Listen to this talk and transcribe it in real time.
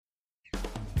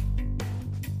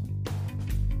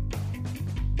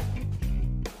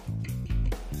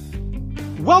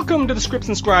Welcome to the Scripts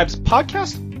and Scribes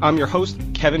podcast. I'm your host,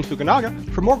 Kevin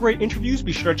Fukunaga. For more great interviews,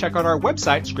 be sure to check out our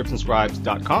website,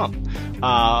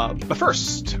 scriptsandscribes.com. But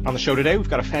first, on the show today,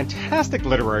 we've got a fantastic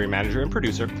literary manager and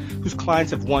producer whose clients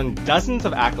have won dozens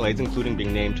of accolades, including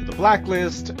being named to the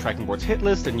Blacklist, Tracking Board's Hit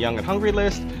List, and Young and Hungry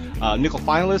List, Nickel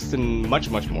finalists, and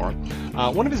much, much more.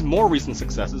 One of his more recent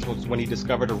successes was when he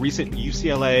discovered a recent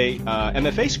UCLA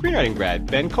MFA screenwriting grad,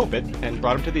 Ben Kopit, and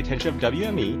brought him to the attention of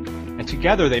WME. And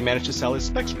together they managed to sell his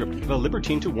spec script, The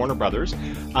Libertine, to Warner Brothers,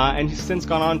 and he's since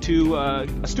gone on to a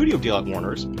studio deal at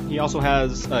Warner's. He also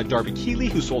has Darby Keeley,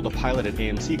 who sold a pilot at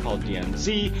AMC called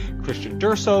DMZ, Christian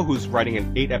Durso, who's writing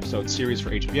an 8-episode series for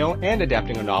HBO and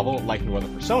adapting a novel, Like No Other,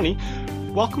 for Sony.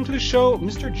 Welcome to the show,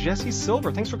 Mr. Jesse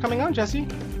Silver. Thanks for coming on, Jesse.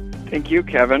 Thank you,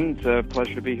 Kevin. It's a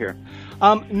pleasure to be here.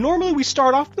 Normally we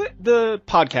start off the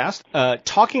podcast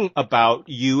talking about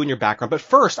you and your background, but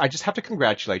first I just have to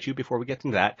congratulate you before we get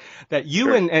into that you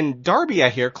Sure. and Darby, I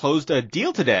hear, closed a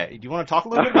deal today. Do you want to talk a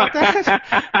little bit about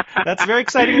that? That's very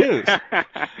exciting news.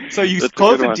 So you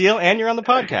closed a deal and you're on the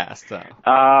podcast. So.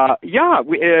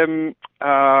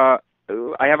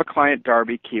 I have a client,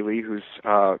 Darby Keeley, who's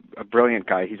a brilliant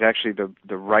guy. He's actually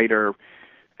the writer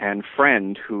and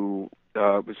friend who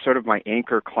was sort of my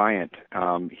anchor client.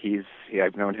 I've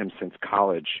known him since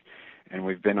college, and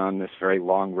we've been on this very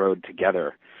long road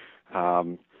together. He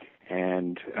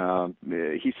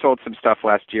sold some stuff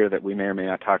last year that we may or may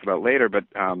not talk about later, but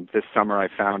this summer I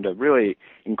found a really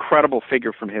incredible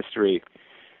figure from history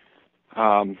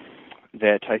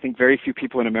that I think very few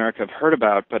people in America have heard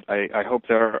about, but I hope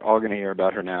they're all going to hear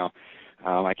about her now.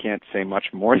 I can't say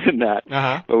much more than that,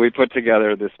 but we put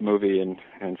together this movie and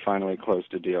finally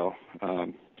closed a deal.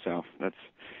 So that's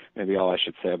maybe all I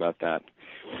should say about that.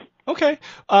 Okay.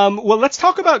 Well, let's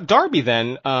talk about Darby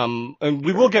then. And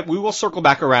we will circle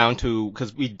back around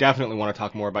because we definitely want to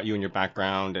talk more about you and your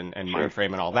background and Sure.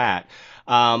 Mindframe and all that.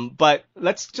 But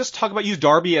let's just talk about you,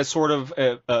 Darby, as sort of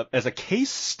as a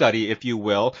case study, if you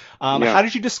will. How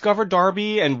did you discover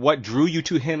Darby and what drew you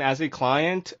to him as a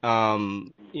client? How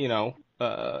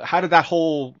did that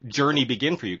whole journey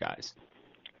begin for you guys?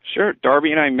 Sure.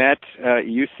 Darby and I met at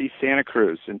UC Santa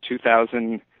Cruz in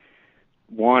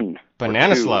 2001.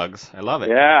 Banana slugs. I love it.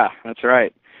 Yeah, that's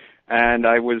right. And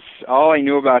all I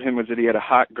knew about him was that he had a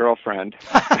hot girlfriend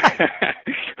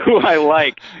who I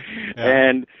liked. Yeah.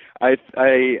 And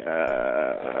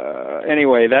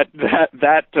anyway,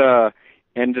 that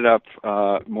ended up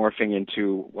morphing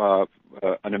into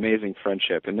an amazing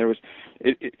friendship. And there was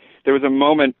a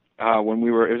moment when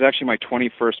it was actually my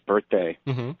 21st birthday,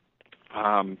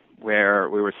 where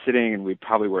we were sitting and we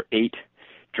probably were 8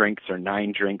 drinks or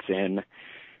 9 drinks in.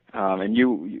 And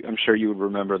I'm sure you would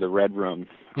remember the Red Room.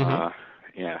 Yeah.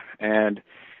 And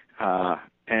I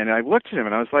looked at him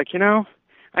and I was like,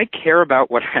 I care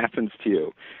about what happens to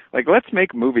you. Like, let's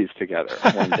make movies together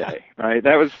one day, right?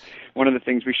 That was one of the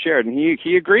things we shared, and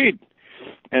he agreed.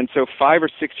 And so 5 or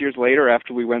 6 years later,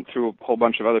 after we went through a whole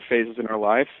bunch of other phases in our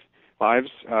lives,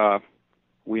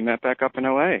 we met back up in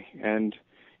L.A., and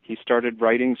he started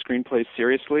writing screenplays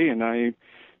seriously, and I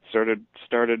started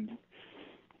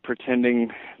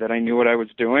pretending that I knew what I was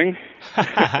doing,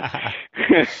 and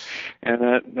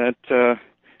that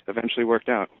eventually worked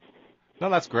out. No,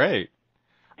 that's great.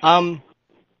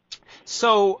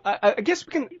 So I guess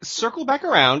we can circle back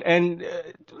around and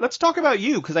let's talk about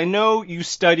you, because I know you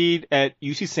studied at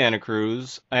UC Santa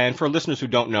Cruz, and for listeners who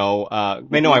don't know,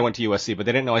 they know I went to USC, but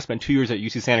they didn't know I spent 2 years at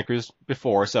UC Santa Cruz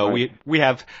before, so right. we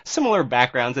have similar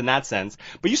backgrounds in that sense.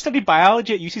 But you studied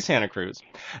biology at UC Santa Cruz.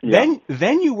 Yeah.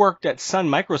 Then you worked at Sun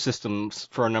Microsystems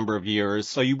for a number of years,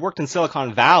 so you worked in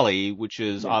Silicon Valley, which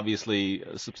is obviously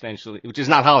which is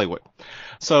not Hollywood.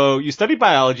 So you studied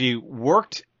biology,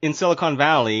 worked in Silicon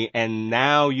Valley, and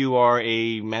now you are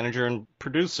a manager and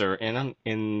producer in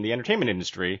the entertainment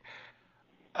industry.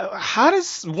 How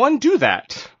does one do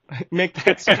that? Make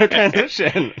that sort of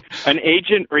transition? An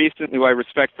agent recently, who I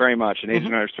respect very much,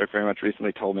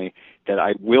 recently told me that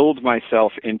I willed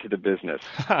myself into the business,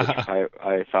 which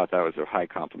I thought that was a high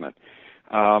compliment.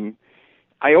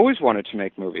 I always wanted to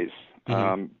make movies,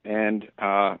 and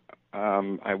I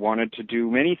wanted to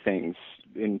do many things.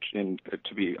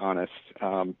 To be honest,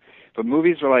 but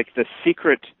movies were like the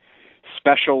secret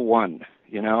special one,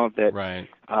 that right.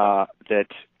 That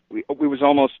it was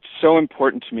almost so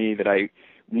important to me that I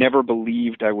never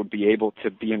believed I would be able to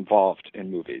be involved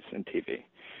in movies and TV.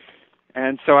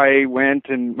 And so I went,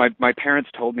 and my parents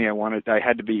told me I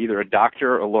had to be either a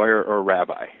doctor, a lawyer, or a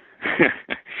rabbi.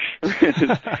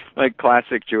 Like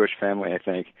classic Jewish family, I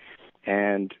think.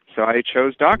 And so I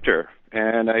chose doctor,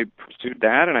 and I pursued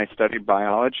that, and I studied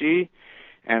biology,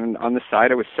 And on the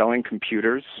side, I was selling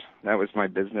computers. That was my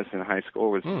business in high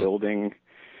school. Was building.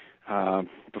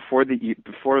 Before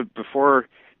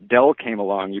Dell came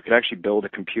along, you could actually build a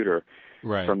computer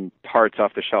from parts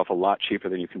off the shelf a lot cheaper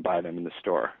than you can buy them in the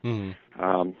store. And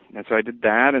so I did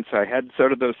that, and so I had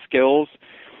sort of those skills,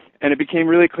 and it became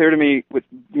really clear to me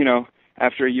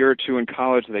after a year or two in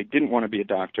college that I didn't want to be a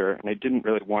doctor, and I didn't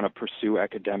really want to pursue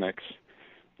academics.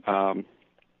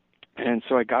 And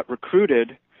so I got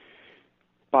recruited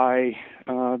by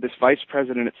this vice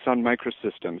president at Sun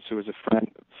Microsystems, who was a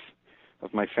friend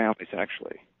of my family's,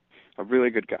 actually, a really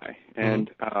good guy.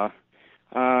 And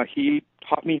he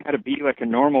taught me how to be like a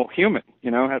normal human,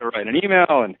 how to write an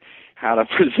email and how to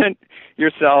present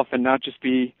yourself and not just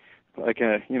be like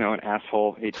an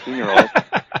asshole 18-year-old.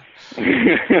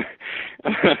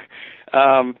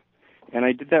 And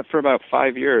I did that for about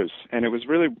 5 years, and it was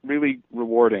really, really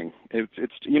rewarding.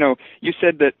 It's you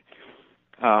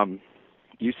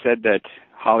said that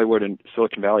Hollywood and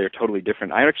Silicon Valley are totally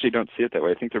different. I actually don't see it that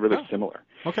way. I think they're really similar.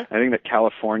 Okay. I think that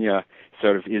California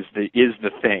sort of is the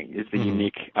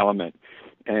unique element,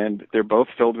 and they're both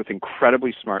filled with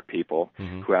incredibly smart people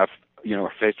who have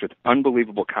are faced with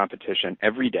unbelievable competition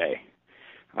every day,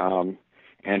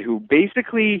 and who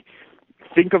basically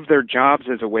think of their jobs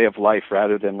as a way of life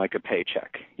rather than like a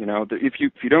paycheck. If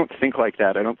you don't think like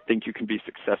that, I don't think you can be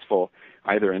successful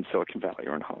either in Silicon Valley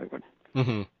or in Hollywood.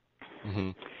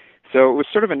 So it was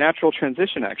sort of a natural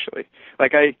transition, actually.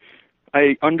 Like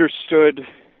I understood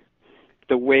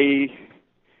the way,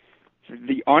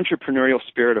 the entrepreneurial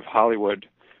spirit of Hollywood,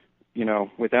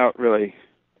 without really,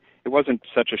 it wasn't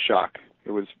such a shock.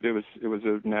 It was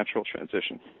a natural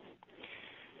transition.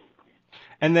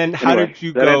 And then how did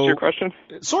you go? That answer your question?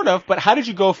 Sort of, but how did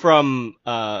you go from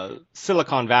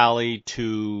Silicon Valley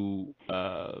to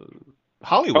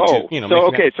Hollywood?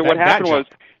 So what happened was,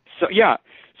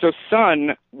 so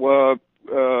Sun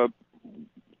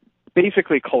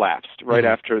basically collapsed right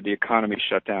after the economy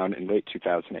shut down in late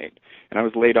 2008, and I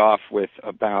was laid off with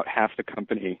about half the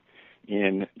company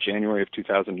in January of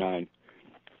 2009.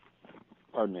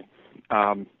 Pardon me.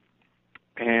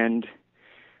 And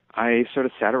I sort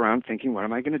of sat around thinking, what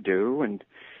am I going to do, and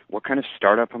what kind of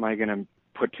startup am I going to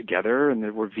put together? And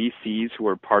there were VCs who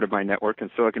were part of my network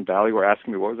in Silicon Valley who were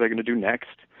asking me what was I going to do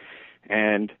next.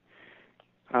 And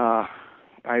I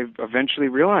eventually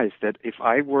realized that if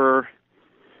I were,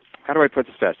 how do I put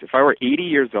this best? If I were 80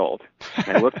 years old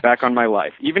and I looked back on my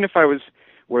life, even if I was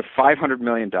worth $500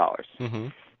 million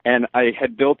and I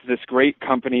had built this great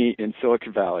company in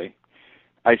Silicon Valley,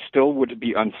 I still would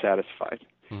be unsatisfied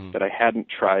that I hadn't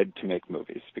tried to make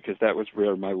movies, because that was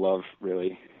where my love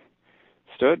really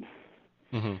stood.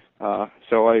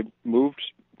 So I moved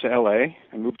to LA.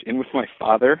 I moved in with my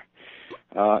father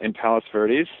in Palos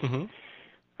Verdes,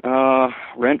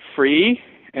 rent-free,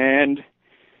 and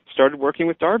started working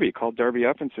with Darby. Called Darby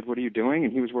up and said, what are you doing?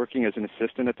 And he was working as an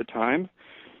assistant at the time.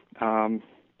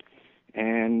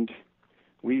 And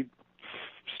we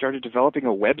started developing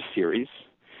a web series,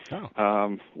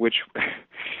 which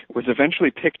was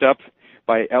eventually picked up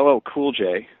by LL Cool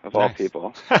J, of all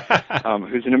people,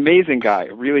 who's an amazing guy,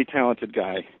 a really talented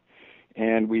guy.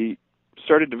 And we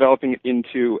started developing it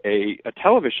into a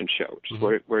television show, which is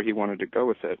where he wanted to go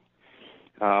with it.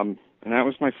 And that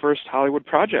was my first Hollywood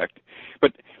project.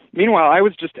 But meanwhile, I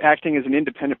was just acting as an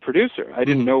independent producer. I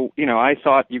didn't know, I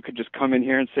thought you could just come in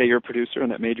here and say you're a producer,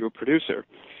 and that made you a producer.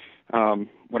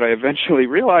 What I eventually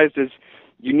realized is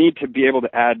you need to be able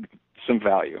to add some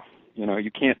value.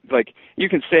 You can't, you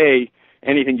can say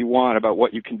anything you want about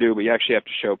what you can do, but you actually have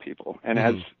to show people. And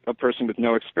as a person with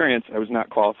no experience, I was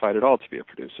not qualified at all to be a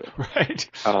producer. Right.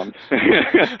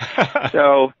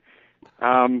 So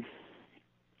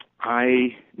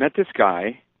I met this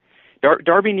guy.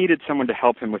 Darby needed someone to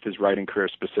help him with his writing career,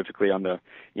 specifically on the,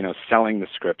 selling the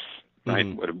scripts, right?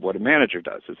 What a manager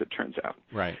does, as it turns out.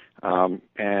 Right.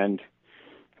 And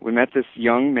we met this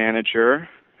young manager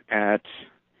at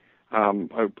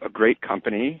a great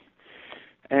company,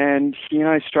 and he and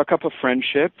I struck up a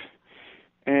friendship,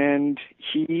 and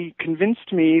he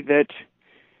convinced me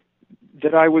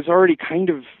that I was already kind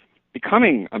of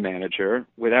becoming a manager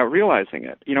without realizing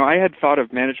it. I had thought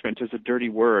of management as a dirty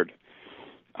word,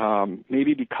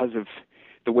 maybe because of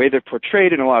the way they're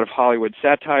portrayed in a lot of Hollywood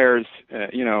satires,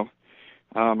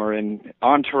 or in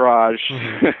Entourage.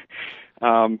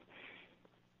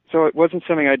 So it wasn't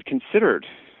something I'd considered.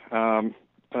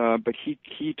 But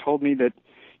he told me that,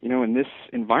 in this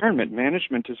environment,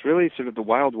 management is really sort of the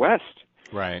Wild West.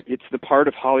 Right. It's the part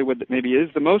of Hollywood that maybe is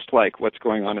the most like what's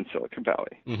going on in Silicon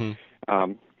Valley.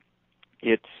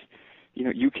 It's,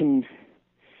 you can,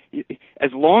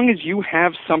 as long as you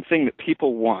have something that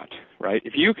people want, right?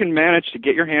 If you can manage to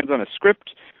get your hands on a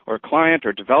script or a client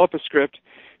or develop a script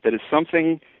that is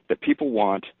something that people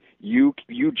want, you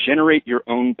generate your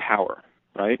own power,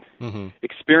 right? Mm-hmm.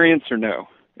 Experience or no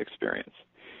experience.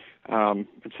 And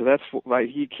so that's why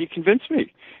he convinced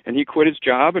me, and he quit his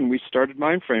job, and we started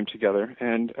Mindframe together,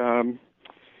 and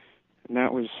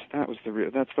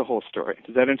that's the whole story.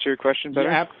 Does that answer your question better?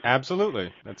 Yeah,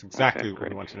 absolutely. That's exactly Okay, what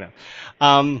we want to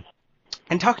know.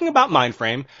 And talking about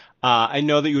Mindframe, I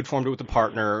know that you had formed it with a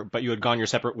partner, but you had gone your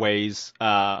separate ways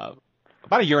about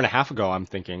a year and a half ago, I'm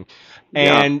thinking.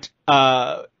 And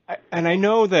and I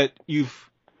know that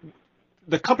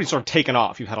the company's sort of taken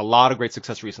off. You've had a lot of great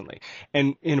success recently.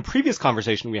 And in a previous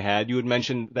conversation we had, you had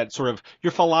mentioned that sort of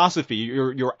your philosophy,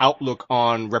 your outlook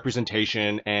on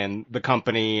representation and the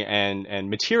company and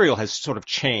material has sort of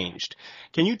changed.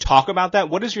 Can you talk about that?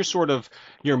 What is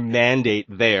your mandate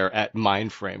there at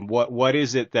Mindframe? What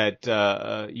is it that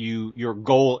your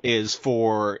goal is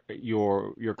for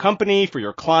your company, for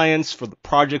your clients, for the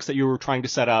projects that you were trying to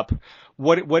set up?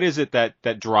 What is it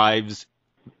that drives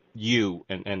you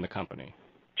and the company?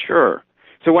 Sure.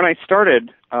 So when I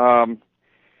started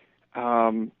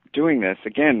doing this,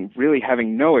 again, really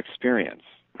having no experience,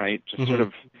 right? Just sort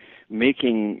of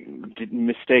making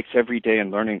mistakes every day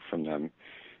and learning from them.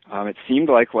 It seemed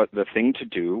like what the thing to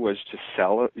do was to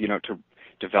to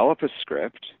develop a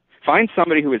script, find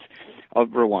somebody who is, I'll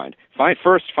rewind.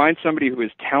 Find somebody who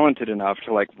is talented enough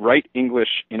to write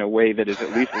English in a way that is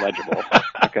at least legible.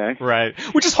 Okay. Right.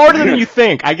 Which is harder than you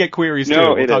think. I get queries too.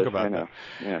 No, we'll talk is. about I know.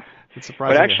 that. Yeah. It's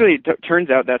surprising. But actually, it turns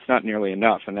out that's not nearly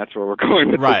enough, and that's where we're going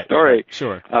with the story. Right.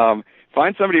 Sure.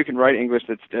 Find somebody who can write English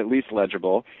that's at least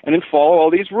legible, and then follow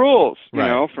all these rules.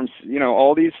 From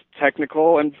all these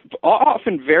technical and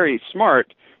often very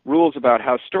smart rules about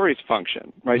how stories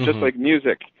function. Right. Just like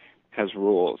music has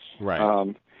rules. Right.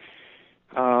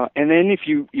 And then if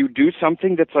you do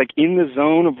something that's in the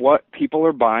zone of what people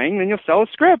are buying, then you'll sell a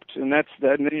script, and and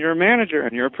then you're a manager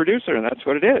and you're a producer, and that's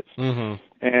what it is. Mm-hmm.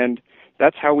 And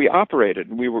that's how we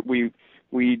operated.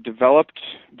 We developed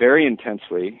very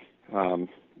intensely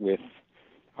with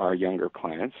our younger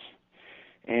clients,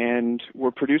 and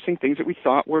we're producing things that we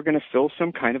thought were going to fill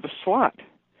some kind of a slot.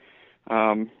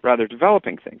 Rather,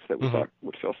 developing things that we thought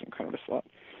would fill some kind of a slot,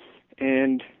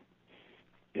 and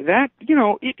that,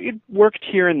 it worked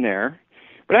here and there,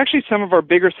 but actually some of our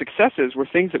bigger successes were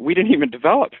things that we didn't even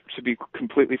develop, to be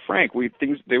completely frank.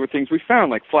 They were things we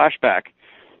found, like Flashback,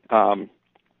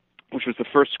 which was the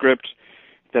first script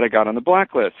that I got on the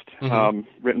Blacklist,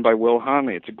 written by Will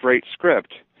Honley. It's a great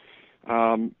script.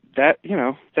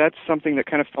 That's something that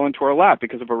kind of fell into our lap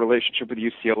because of our relationship with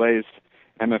UCLA's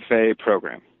MFA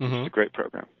program. It's a great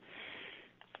program.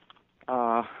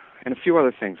 And a few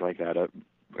other things like that.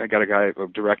 I got a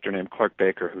director named Clark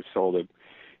Baker who sold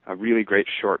a really great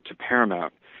short to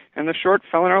Paramount, and the short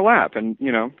fell in our lap, and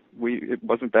it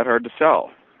wasn't that hard to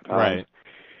sell. Right.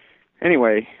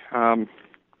 Anyway,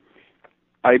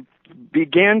 I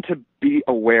began to be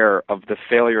aware of the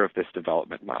failure of this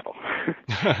development model,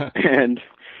 and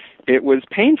it was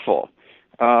painful,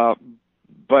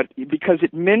 but because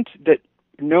it meant that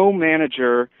no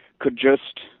manager could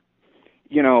just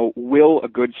will a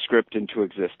good script into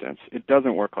existence. It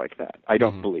doesn't work like that. I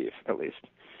don't believe, at least.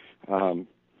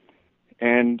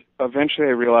 And eventually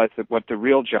I realized that what the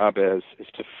real job is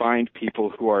to find people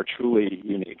who are truly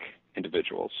unique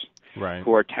individuals, right,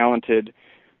 who are talented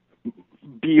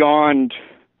beyond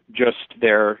just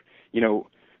their,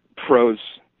 prose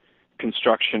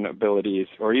construction abilities,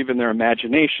 or even their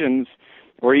imaginations,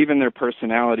 or even their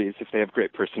personalities. If they have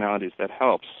great personalities, that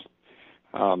helps.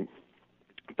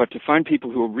 But to find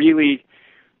people who really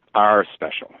are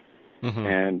special,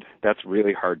 and that's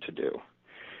really hard to do,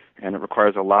 and it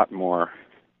requires a lot more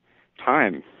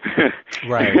time.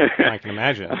 Right, I can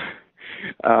imagine.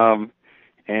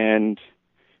 And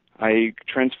I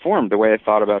transformed the way I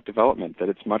thought about development, that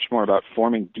it's much more about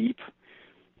forming deep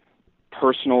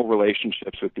personal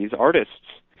relationships with these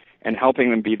artists and helping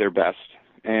them be their best.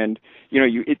 And,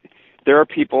 there are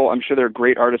people, I'm sure there are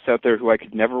great artists out there who I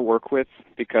could never work with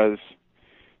because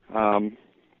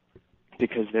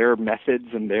their methods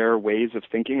and their ways of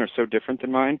thinking are so different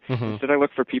than mine. Instead, I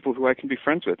look for people who I can be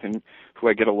friends with and who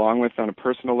I get along with on a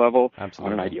personal level,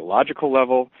 Absolutely. on an ideological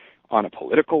level, on a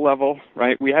political level,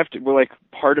 right? We're like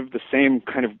part of the same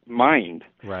kind of mind.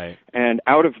 Right. And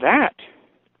out of that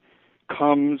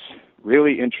comes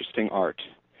really interesting art.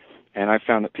 And I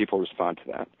found that people respond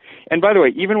to that. And by the way,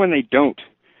 even when they don't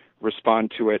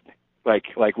respond to it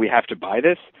like we have to buy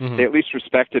this, they at least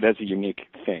respect it as a unique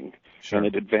thing. Sure. And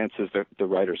it advances the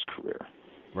writer's career.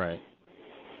 Right.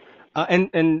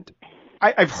 And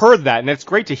I've heard that, and it's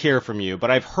great to hear from you, but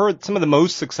I've heard some of the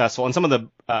most successful and some of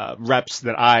the reps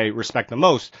that I respect the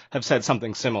most have said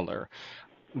something similar.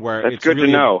 Where That's it's good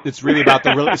really, to know. It's really about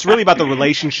it's really about the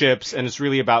relationships, and it's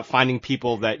really about finding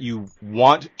people that you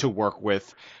want to work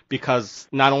with, because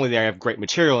not only they have great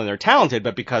material and they're talented,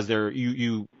 but because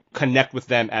you connect with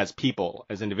them as people,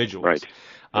 as individuals. Right.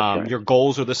 Right. Your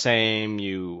goals are the same.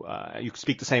 You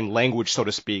speak the same language, so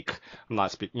to speak.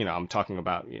 I'm talking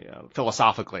about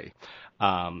philosophically.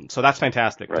 So that's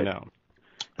fantastic to know.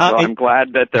 Well, I'm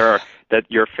glad that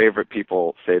your favorite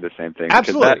people say the same thing.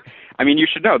 Absolutely. You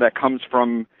should know that comes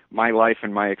from my life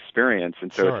and my experience,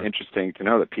 and so Sure. It's interesting to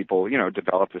know that people,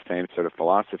 develop the same sort of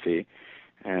philosophy.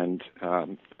 And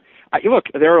look,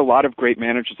 there are a lot of great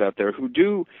managers out there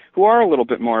who are a little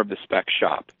bit more of the spec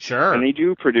shop. Sure. And they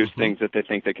do produce things that they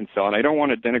think they can sell. And I don't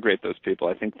want to denigrate those people.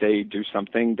 I think they do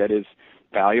something that is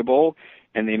valuable,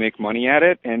 and they make money at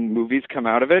it, and movies come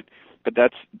out of it. But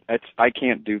I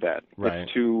can't do that. Right.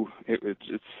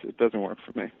 It doesn't work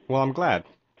for me. Well, I'm glad.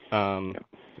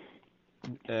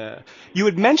 You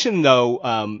had mentioned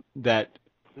though that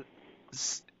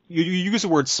you use the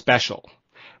word special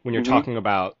when you're talking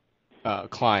about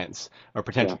clients or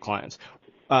potential clients,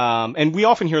 and we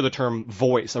often hear the term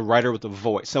voice, a writer with a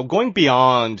voice. So going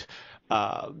beyond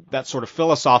that sort of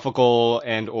philosophical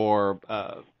and or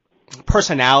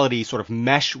personality sort of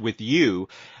mesh with you.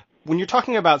 When you're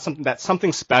talking about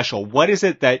something special, what is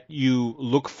it that you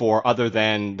look for other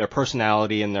than their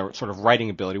personality and their sort of writing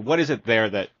ability? What is it there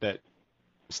that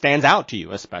stands out to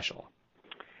you as special?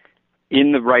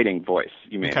 In the writing voice,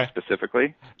 you mean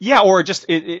specifically? Yeah, or just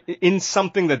in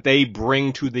something that they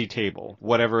bring to the table,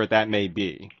 whatever that may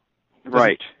be.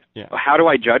 Right. Yeah. How do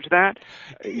I judge that?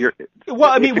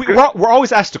 We're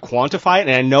always asked to quantify it,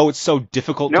 and I know it's so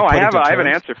difficult. No, to put I have an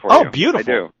answer for you. Oh, beautiful! I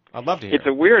do. I'd love to hear. It's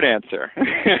a weird answer.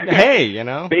 Hey,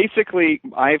 Basically,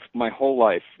 my whole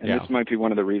life, and this might be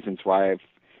one of the reasons why I've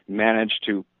managed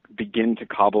to begin to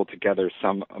cobble together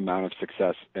some amount of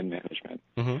success in management.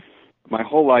 Mm-hmm. My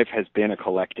whole life has been a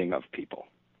collecting of people.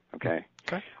 Okay.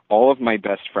 All of my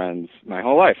best friends, my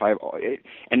whole life,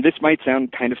 and this might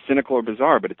sound kind of cynical or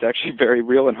bizarre, but it's actually very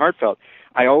real and heartfelt.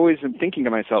 I always am thinking to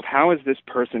myself, how is this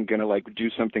person going to do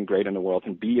something great in the world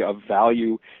and be of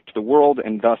value to the world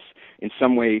and thus in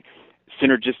some way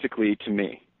synergistically to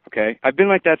me? Okay. I've been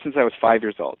like that since I was 5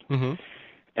 years old. Mm-hmm.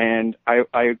 And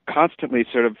I constantly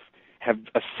sort of have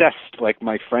assessed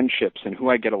my friendships and who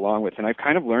I get along with. And I've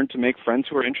kind of learned to make friends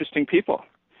who are interesting people.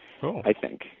 Cool. I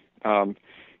think.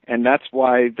 And that's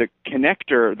why the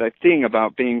connector, the thing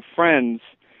about being friends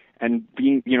and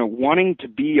being, wanting to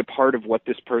be a part of what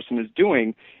this person is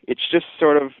doing, it's just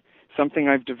sort of something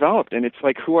I've developed, and it's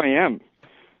like who I am.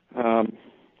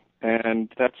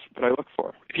 And that's what I look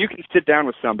for. If you can sit down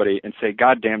with somebody and say,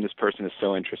 God damn, this person is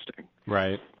so interesting.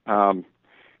 Right.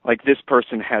 This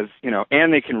person has,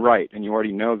 and they can write, and you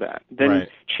already know that, then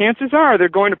chances are they're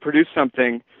going to produce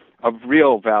something of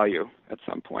real value at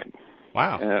some point.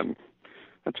 Wow.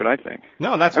 That's what I think.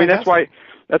 No, that's that's why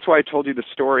I told you the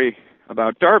story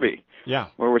about Darby. Yeah.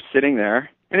 Where we're sitting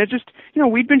there, and it just,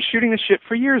 we'd been shooting this shit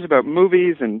for years about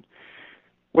movies and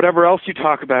whatever else you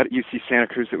talk about at UC Santa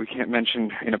Cruz that we can't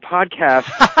mention in a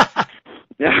podcast.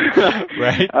 Yeah.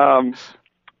 Right.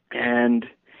 And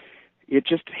it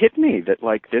just hit me that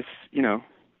this,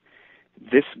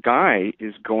 this guy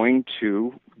is going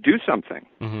to do something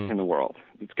in the world.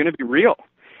 It's going to be real,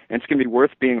 and it's going to be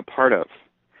worth being a part of.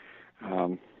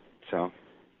 So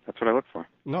that's what I look for.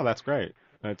 No, that's great.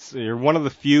 You're one of the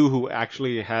few who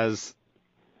actually has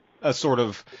a sort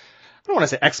of, I don't want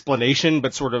to say explanation,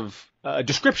 but sort of a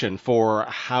description for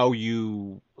how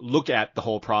you look at the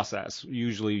whole process.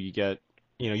 Usually you get,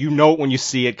 you know it when you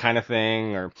see it kind of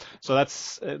thing, so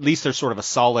that's, at least there's sort of a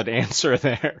solid answer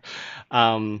there,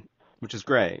 which is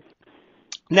great.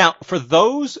 Now, for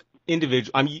those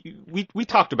individuals, we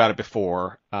talked about it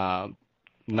before,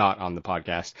 not on the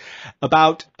podcast,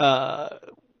 about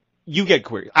you get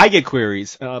queries. I get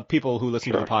queries. People who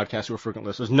listen to the podcast who are frequent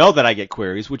listeners know that I get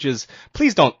queries, which is,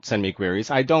 please don't send me queries.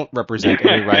 I don't represent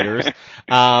any writers.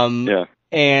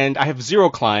 And I have 0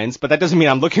 clients, but that doesn't mean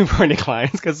I'm looking for any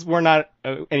clients, because we're not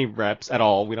any reps at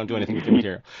all. We don't do anything with the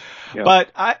material. Yeah.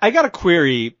 But I got a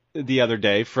query the other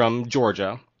day from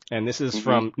Georgia. And this is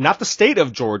from not the state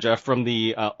of Georgia, from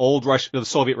the old the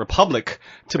Soviet Republic,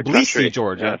 Tbilisi,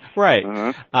 Georgia. Yes.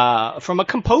 Right. From a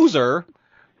composer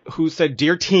who said,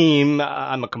 "Dear team,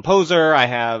 I'm a composer. I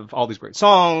have all these great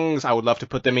songs. I would love to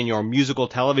put them in your musical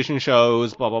television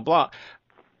shows, blah, blah, blah."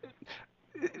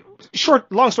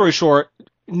 Long story short,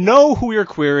 know who you're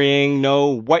querying, know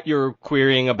what you're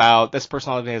querying about. This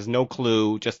person has no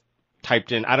clue. Just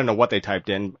typed in, I don't know what they typed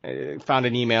in, found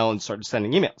an email and started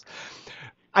sending emails.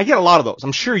 I get a lot of those.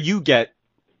 I'm sure you get,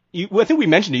 I think we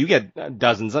mentioned it, you get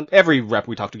dozens. Every rep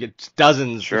we talk to gets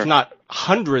dozens, Sure. if not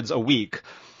hundreds a week.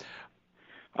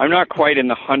 I'm not quite in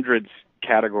the hundreds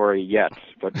category yet,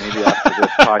 but maybe after this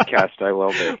podcast I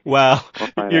will be. Well,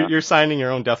 We'll you're signing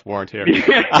your own death warrant here.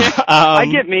 I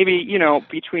get maybe,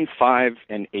 between 5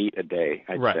 and 8 a day,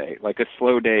 I'd Right. say. Like a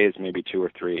slow day is maybe 2 or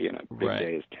 3, and a big Right.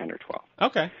 day is 10 or 12.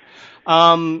 Okay.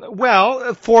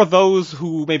 Well, for those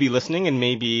who may be listening and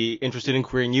may be interested in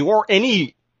querying you or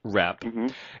any rep, Mm-hmm.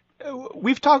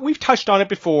 we've touched on it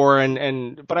before,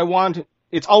 but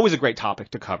it's always a great topic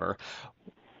to cover.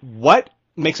 What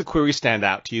makes a query stand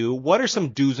out to you? What are some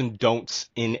do's and don'ts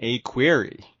in a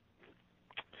query?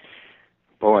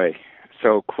 Boy,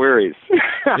 so queries.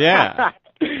 Yeah.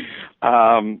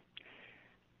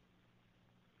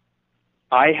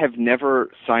 I have never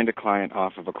signed a client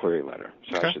off of a query letter,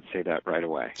 so Okay. I should say that right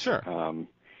away. Sure.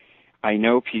 I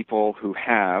know people who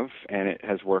have, and it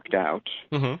has worked out.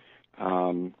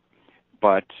 Mm-hmm.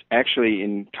 But actually,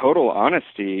 in total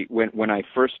honesty, when I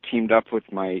first teamed up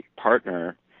with my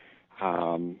partner,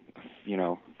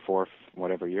 4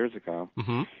 whatever years ago,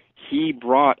 Mm-hmm. he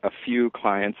brought a few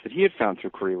clients that he had found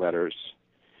through query letters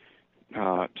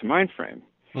to Mindframe,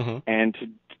 Mm-hmm. and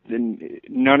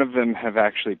none of them have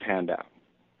actually panned out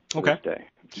to Okay. this day.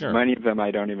 Sure. Many of them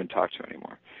I don't even talk to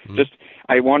anymore. Mhm.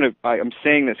 I'm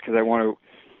saying this because I want to.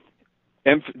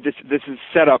 This is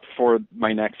set up for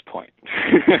my next point.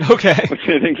 Okay. Which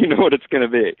I think you know what it's going to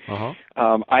be. Uh-huh.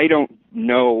 I don't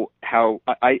know how.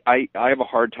 I have a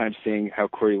hard time seeing how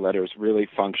query letters really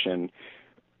function,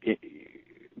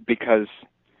 because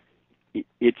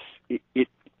it's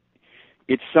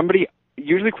somebody.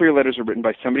 Usually, query letters are written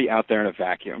by somebody out there in a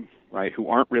vacuum, right? Who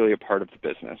aren't really a part of the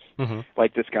business, Mm-hmm.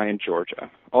 like this guy in Georgia.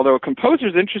 Although a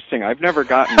composer's interesting, I've never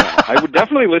gotten that. I would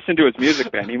definitely listen to his music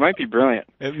band. He might be brilliant.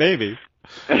 It may be.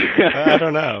 I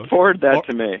don't know. Forward that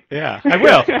to me. Yeah, I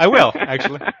will,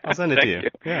 actually. I'll send it to you.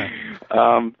 Thank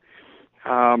Yeah.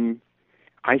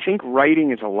 I think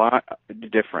writing is a lot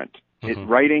different. Mhm.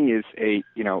 Writing is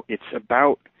it's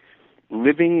about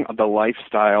living the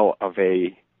lifestyle of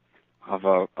a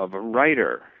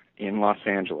writer in Los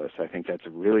Angeles. I think that's a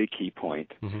really key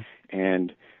point. Mhm.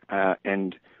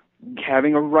 And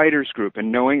having a writers group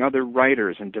and knowing other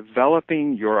writers and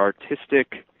developing your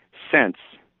artistic sense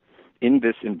in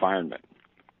this environment,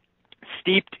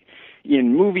 steeped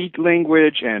in movie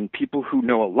language and people who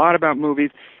know a lot about movies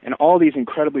and all these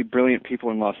incredibly brilliant people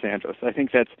in Los Angeles. I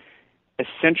think that's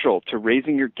essential to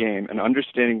raising your game and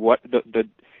understanding what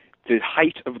the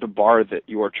height of the bar that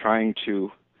you are trying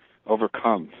to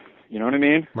overcome. You know what I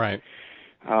mean? Right.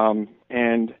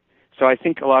 And so I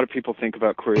think a lot of people think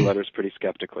about query letters pretty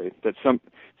skeptically, that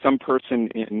some person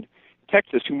in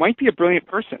Texas who might be a brilliant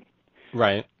person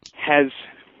Right. has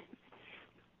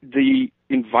the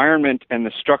environment and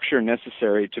the structure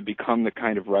necessary to become the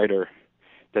kind of writer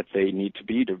that they need to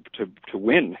be to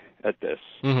win at this.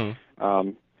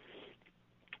 Mm-hmm.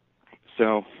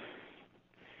 So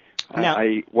Now-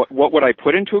 what would I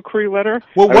put into a query letter?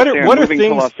 Well, I would say I'm what are moving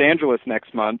things? to Los Angeles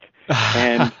next month,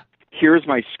 and here's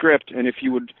my script, and if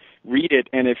you would read it,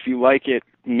 and if you like it,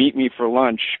 meet me for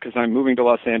lunch, because I'm moving to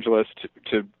Los Angeles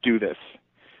to do this.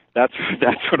 That's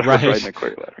what I Right. would write in a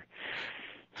query letter.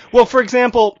 Well, for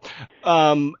example,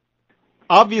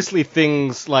 obviously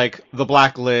things like the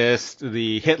Blacklist,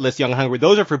 the Hit List, Young and Hungry,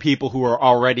 those are for people who are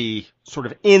already sort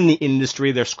of in the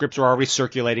industry. Their scripts are already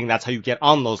circulating. That's how you get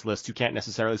on those lists. You can't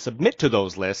necessarily submit to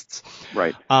those lists.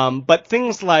 Right. But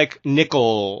things like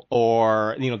Nickel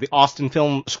or, the Austin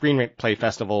Film Screenplay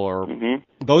Festival or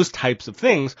Mm-hmm. those types of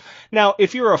things. Now,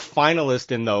 if you're a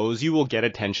finalist in those, you will get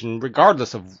attention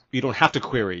regardless of, you don't have to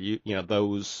query.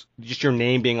 Those, just your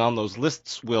name being on those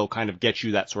lists will kind of get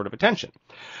you that sort of attention.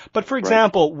 But for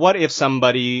example, what if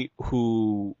somebody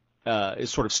who is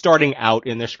sort of starting out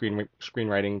in their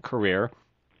screenwriting career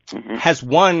Mm-hmm. has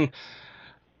won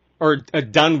or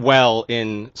done well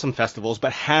in some festivals,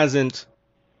 but hasn't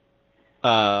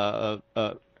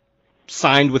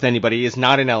signed with anybody, is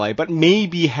not in LA, but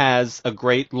maybe has a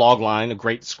great logline, a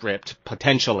great script,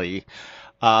 potentially.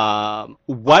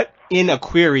 What in a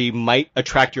query might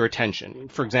attract your attention?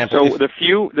 For example, So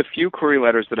the few query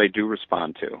letters that I do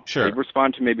respond to, Sure. I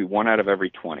respond to maybe 1 out of every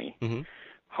 20, Mhm.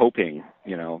 hoping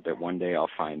that one day I'll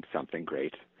find something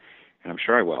great, and I'm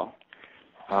sure I will.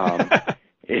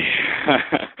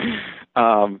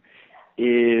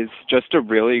 Is just a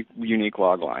really unique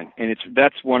logline, and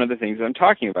that's one of the things I'm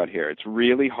talking about here. It's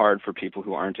really hard for people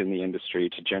who aren't in the industry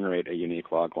to generate a unique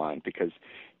logline because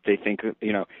they think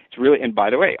it's really. And by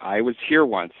the way, I was here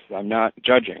once. I'm not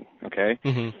judging, okay?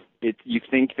 Mhm. you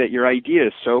think that your idea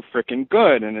is so frickin'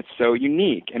 good and it's so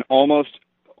unique, and almost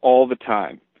all the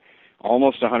time,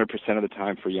 almost 100% of the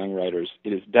time for young writers,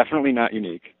 it is definitely not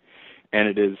unique, and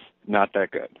it is not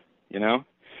that good, you know?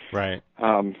 Right.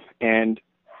 But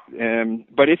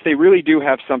if they really do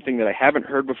have something that I haven't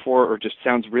heard before or just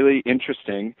sounds really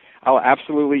interesting, I'll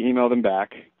absolutely email them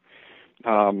back.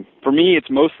 For me, it's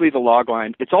mostly the log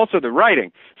line. It's also the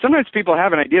writing. Sometimes people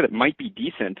have an idea that might be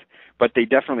decent, but they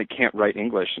definitely can't write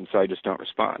English, and so I just don't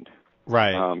respond.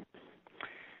 Right.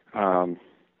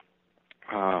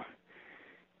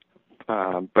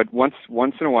 But once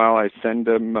in a while, I send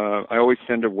them. I always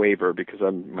send a waiver because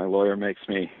my lawyer makes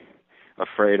me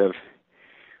afraid of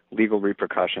legal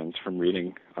repercussions from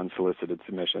reading unsolicited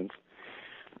submissions.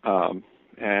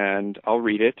 And I'll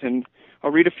read it, and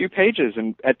I'll read a few pages.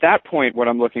 And at that point, what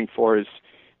I'm looking for is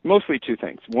mostly two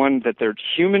things. One, that their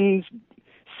humans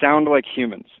sound like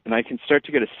humans, and I can start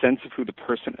to get a sense of who the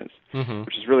person is,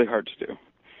 which is really hard to do.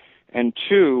 And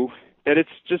two, that it's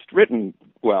just written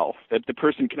well, that the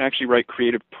person can actually write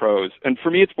creative prose. And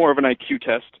for me, it's more of an IQ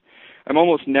test. I'm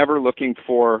almost never looking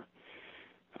for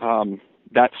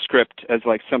that script as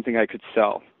like something I could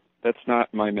sell. That's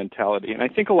not my mentality. And I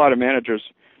think a lot of managers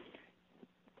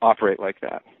operate like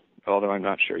that, although I'm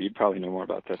not sure. You'd probably know more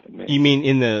about that than me. You mean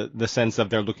in the sense of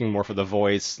they're looking more for the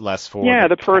voice, less for... Yeah,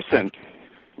 the person.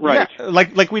 Right. Yeah,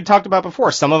 like we talked about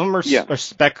before. Some of them are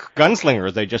spec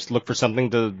gunslingers. They just look for something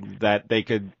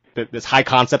that's high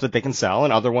concept that they can sell,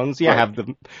 and other ones, have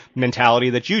the mentality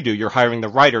that you do. You're hiring the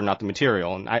writer, not the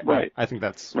material, and I think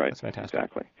that's fantastic.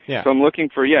 Exactly. Yeah. So I'm looking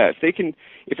for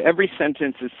if every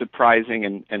sentence is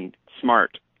surprising and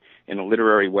smart in a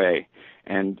literary way,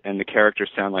 and the characters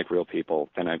sound like real people,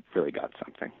 then I've really got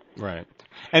something. Right.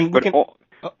 And go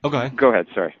ahead. Go ahead.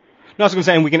 Sorry. No, I was going to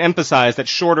say, and we can emphasize that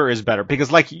shorter is better,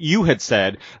 because like you had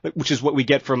said, which is what we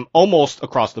get from almost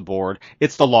across the board,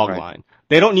 it's the log line.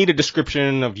 They don't need a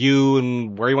description of you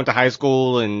and where you went to high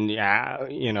school and,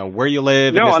 where you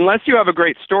live. No, unless you have a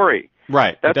great story.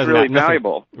 Right. That's really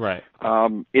valuable. Right.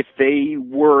 If they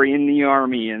were in the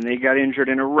Army and they got injured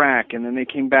in Iraq and then they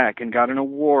came back and got an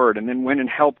award and then went and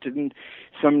helped in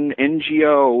some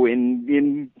NGO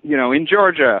in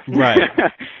Georgia. Right.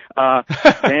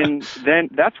 then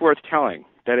that's worth telling.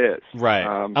 That is. Right.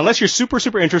 Unless you're super,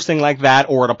 super interesting like that,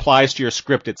 or it applies to your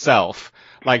script itself.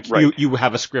 Like you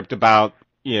have a script about,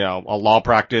 a law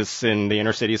practice in the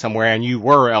inner city somewhere, and you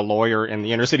were a lawyer in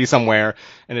the inner city somewhere,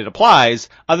 and it applies.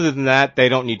 Other than that, they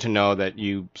don't need to know that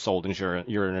you sold insurance,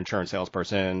 you're an insurance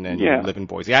salesperson, and you live in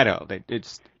Boise, Idaho.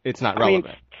 It's not relevant. I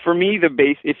mean, for me,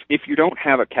 if you don't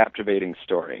have a captivating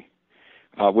story,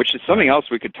 which is something else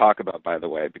we could talk about, by the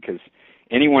way, because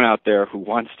anyone out there who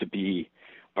wants to be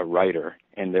a writer,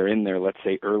 and they're in their, let's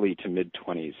say, early to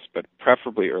mid-20s, but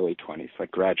preferably early 20s, like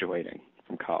graduating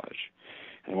from college,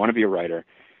 and want to be a writer,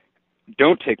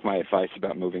 don't take my advice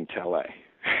about moving to LA.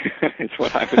 It's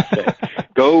what I would say.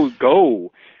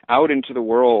 Go out into the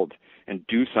world and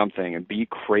do something and be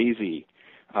crazy.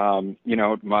 One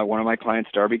of my clients,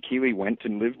 Darby Keeley, went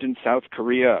and lived in South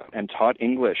Korea and taught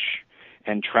English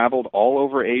and traveled all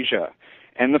over Asia.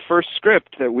 And the first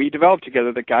script that we developed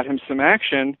together that got him some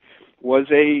action was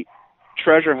a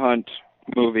treasure hunt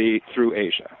movie through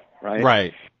Asia, right?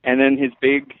 Right. And then his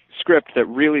big script that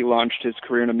really launched his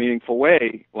career in a meaningful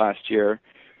way last year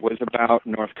was about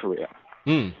North Korea.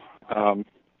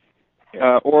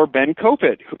 Or Ben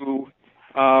Kopit, who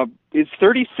is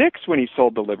 36 when he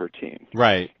sold the Libertine.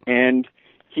 Right. And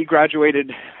he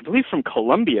graduated, I believe, from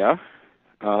Columbia.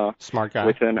 Smart guy.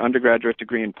 With an undergraduate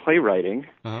degree in playwriting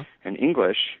and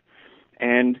English.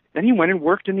 And then he went and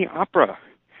worked in the opera.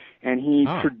 And he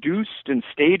produced and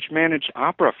stage managed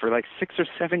opera for like 6 or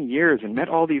 7 years and met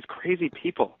all these crazy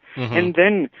people. And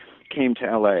then came to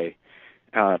L.A.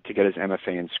 To get his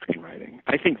MFA in screenwriting.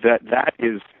 I think that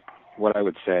is what I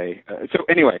would say. So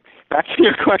anyway, back to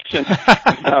your question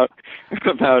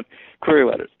about query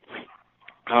letters.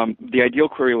 The ideal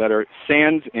query letter,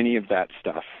 sans any of that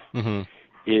stuff,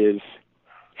 is,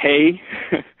 hey,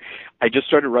 I just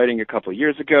started writing a couple of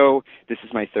years ago. This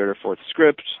is my third or fourth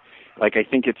script. Like, I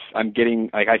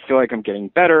feel like I'm getting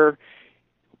better.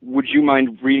 Would you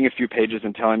mind reading a few pages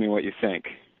and telling me what you think?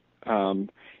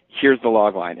 Here's the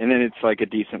log line. And then it's like a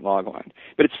decent log line.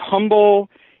 But it's humble.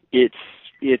 It's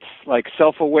it's like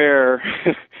self-aware.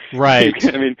 Right.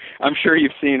 I mean, I'm sure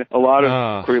you've seen a lot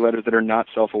of query letters that are not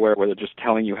self-aware, where they're just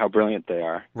telling you how brilliant they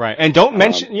are. Right. And don't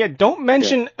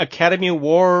mention Academy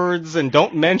Awards, and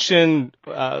don't mention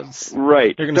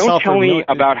right. Don't tell me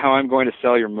about how I'm going to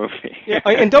sell your movie. Yeah,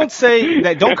 and don't say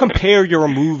that. Don't compare your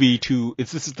movie to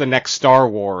this is the next Star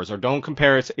Wars, or don't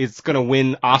compare it's going to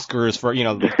win Oscars for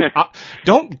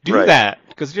don't do that,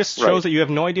 because it just shows that you have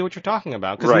no idea what you're talking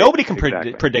about. Because nobody can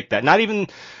predict that. Not even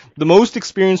the most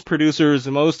experienced producers,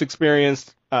 the most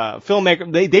experienced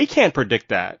filmmaker, they can't predict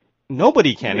that.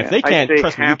 Nobody can. Yeah, if they can't,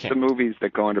 trust me, you half the movies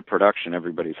that go into production,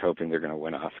 everybody's hoping they're going to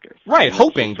win Oscars. Right,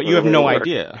 hoping, but you have no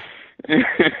idea.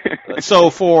 So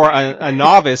for a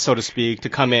novice, so to speak, to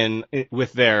come in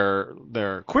with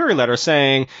their query letter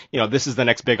saying, this is the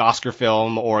next big Oscar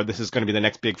film, or this is going to be the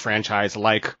next big franchise,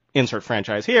 like insert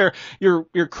franchise here, you're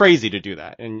crazy to do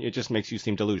that, and it just makes you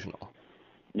seem delusional.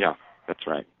 Yeah, that's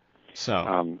right.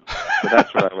 So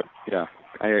that's what I would. Yeah,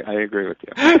 I agree with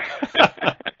you.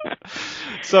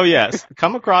 So yes,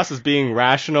 come across as being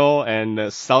rational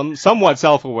and somewhat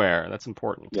self-aware. That's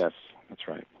important. Yes, that's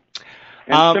right.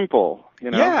 And simple,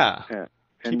 Yeah.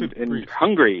 And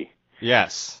hungry.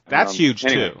 Yes, that's huge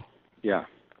too. Yeah.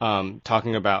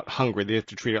 Talking about hungry, they have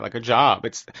to treat it like a job.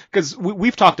 It's because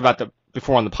we've talked about that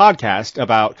before on the podcast,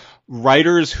 about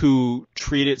writers who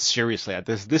treat it seriously.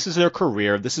 This is their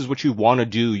career. This is what you want to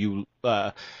do.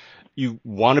 You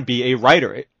want to be a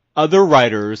writer. Other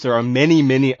writers, there are many,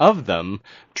 many of them,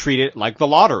 treat it like the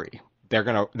lottery.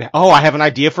 I have an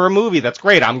idea for a movie. That's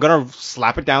great. I'm going to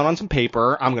slap it down on some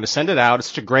paper. I'm going to send it out. It's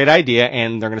such a great idea,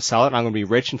 and they're going to sell it, and I'm going to be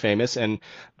rich and famous, and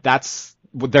that's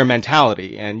their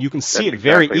mentality. And you can see it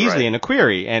very easily in a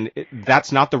query, and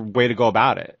that's not the way to go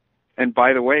about it. And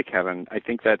by the way, Kevin, I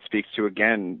think that speaks to,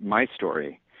 again, my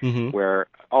story, where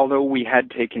although we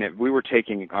were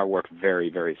taking our work very,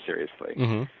 very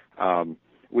seriously.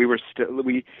 There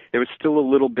was still a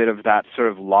little bit of that sort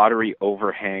of lottery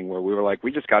overhang where we were like,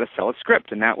 we just got to sell a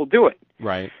script and that will do it.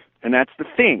 Right. And that's the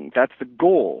thing. That's the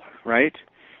goal, right?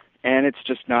 And it's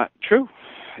just not true.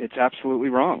 It's absolutely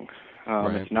wrong.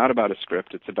 It's not about a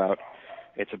script. It's about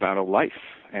a life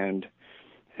and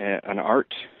an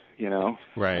art,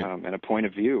 right. And a point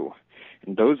of view.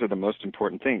 And those are the most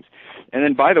important things. And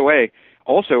then, by the way,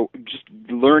 also just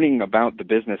learning about the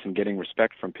business and getting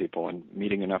respect from people and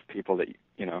meeting enough people that,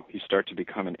 you start to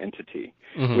become an entity,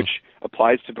 which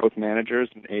applies to both managers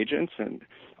and agents and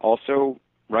also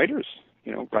writers.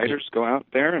 Writers go out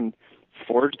there and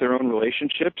forge their own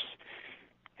relationships.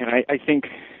 And I think,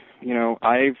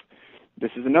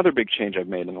 this is another big change I've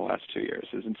made in the last 2 years,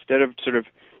 is instead of sort of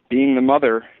being the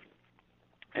mother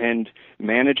and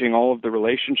managing all of the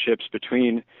relationships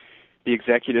between the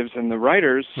executives and the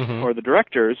writers or the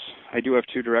directors, I do have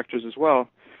 2 directors as well,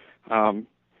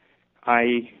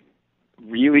 I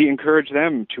really encourage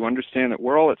them to understand that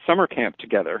we're all at summer camp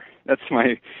together. That's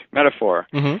my metaphor.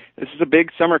 This is a big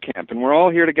summer camp, and we're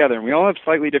all here together, and we all have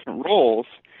slightly different roles,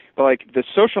 but like the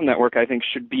social network, I think,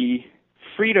 should be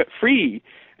free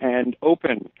and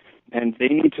open, and they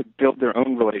need to build their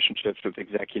own relationships with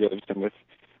executives and with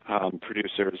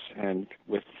producers and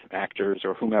with actors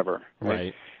or whomever.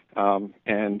 Right.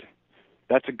 And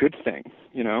that's a good thing,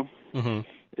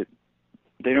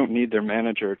 They don't need their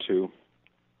manager to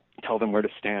tell them where to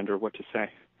stand or what to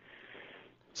say.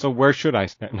 So where should I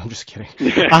stand? No, I'm just kidding.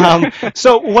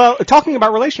 Talking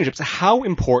about relationships, how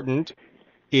important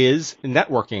is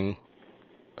networking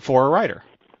for a writer?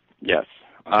 Yes.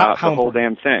 How the whole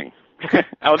damn thing.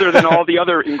 Other than all the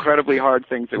other incredibly hard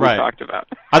things that we talked about.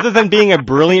 Other than being a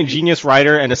brilliant genius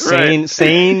writer and a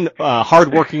sane,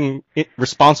 hardworking,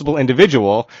 responsible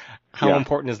individual, how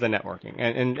important is the networking?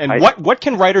 And what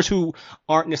can writers who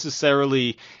aren't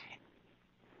necessarily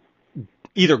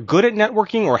either good at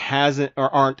networking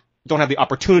or don't have the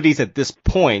opportunities at this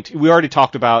point? We already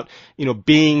talked about,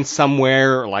 being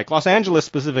somewhere like Los Angeles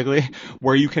specifically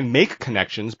where you can make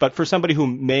connections, but for somebody who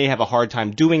may have a hard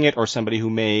time doing it, or somebody who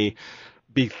may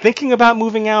be thinking about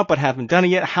moving out but haven't done it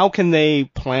yet, how can they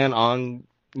plan on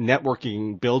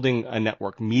networking, building a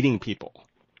network, meeting people?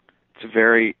 It's a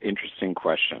very interesting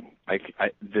question.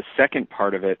 The second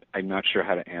part of it, I'm not sure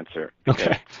how to answer.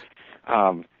 Okay.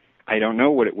 I don't know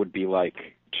what it would be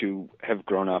like to have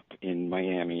grown up in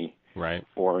Miami, right,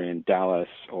 or in Dallas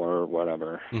or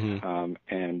whatever,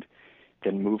 and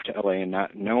then move to LA and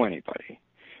not know anybody.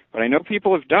 But I know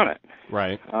people have done it,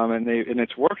 right, and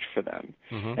it's worked for them.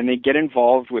 And they get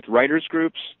involved with writers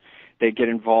groups, they get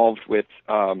involved with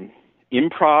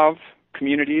improv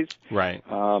communities, right.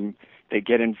 They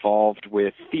get involved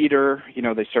with theater.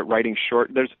 They start writing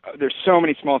short. There's so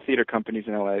many small theater companies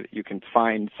in LA that you can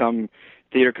find some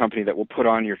theater company that will put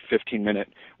on your 15-minute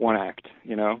one act.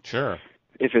 Sure.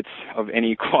 If it's of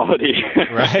any quality.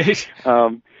 Right.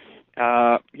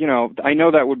 I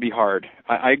know that would be hard.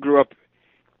 I grew up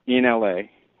in LA,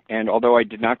 and although I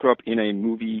did not grow up in a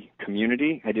movie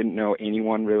community, I didn't know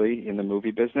anyone really in the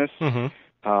movie business.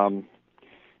 Mm-hmm.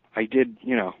 I did,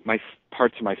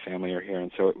 parts of my family are here,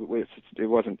 and so it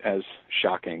wasn't as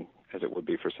shocking as it would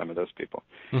be for some of those people.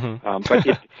 Mm-hmm. But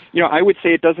I would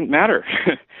say it doesn't matter.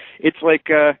 It's like,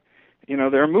 there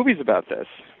are movies about this.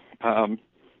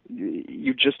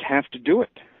 You just have to do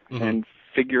it mm-hmm. and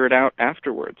figure it out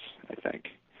afterwards, I think.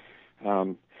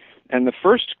 And the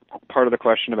first part of the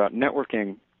question about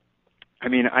networking,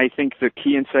 I think the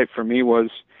key insight for me was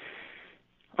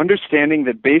understanding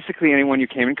that basically anyone you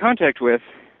came in contact with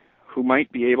who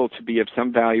might be able to be of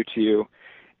some value to you,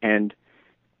 and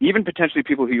even potentially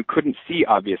people who you couldn't see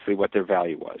obviously what their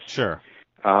value was. Sure.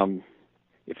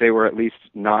 If they were at least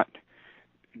not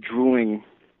drooling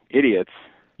idiots.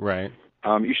 Right.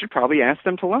 You should probably ask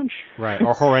them to lunch. Right.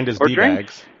 Or horrendous or D-bags.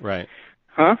 Drinks. Right.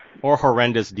 Huh? Or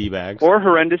horrendous D-bags. Or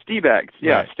horrendous D-bags.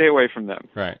 Yeah, right. Stay away from them.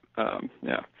 Right.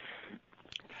 Yeah.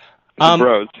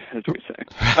 Bros, as we say.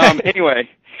 Anyway.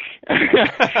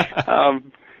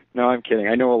 No, I'm kidding.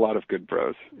 I know a lot of good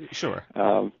bros. Sure.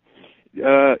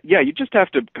 You just have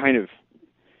to kind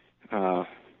of,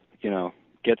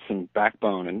 get some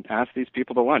backbone and ask these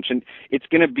people to lunch. And it's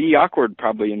going to be awkward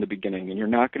probably in the beginning, and you're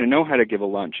not going to know how to give a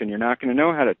lunch, and you're not going to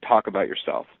know how to talk about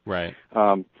yourself. Right.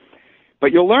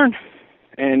 But you'll learn,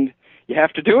 and you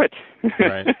have to do it.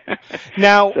 Right.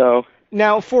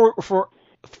 Now, for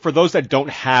those that don't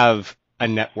have a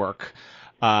network,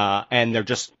 and they're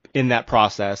just in that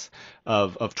process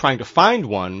of trying to find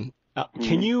one,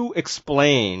 can you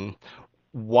explain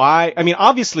why?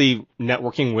 Obviously,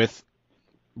 networking with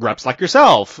reps like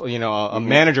yourself,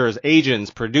 managers,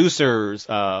 agents, producers,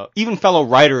 even fellow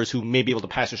writers who may be able to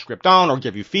pass your script on or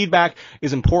give you feedback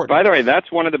is important. By the way,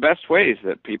 that's one of the best ways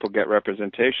that people get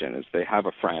representation is they have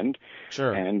a friend.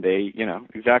 Sure. And they,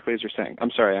 exactly as you're saying.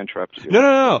 I'm sorry, I interrupted you.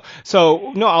 No.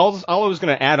 So, all I was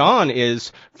going to add on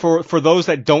is for those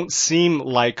that don't seem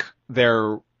like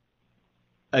they're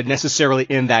necessarily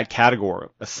in that category,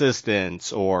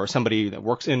 assistants or somebody that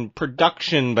works in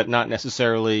production but not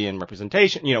necessarily in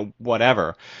representation,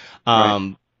 whatever.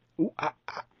 Right.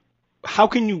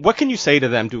 What can you say to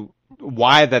them to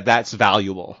why that's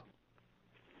valuable?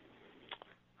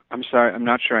 I'm sorry, I'm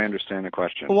not sure I understand the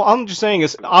question. Well, I'm just saying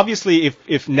is obviously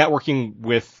if networking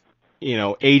with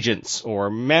agents or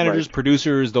managers, right.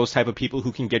 Producers, those type of people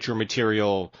who can get your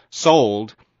material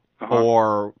sold.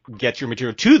 Or get your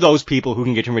material to those people who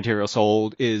can get your material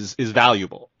sold is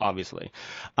valuable, obviously.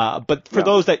 But for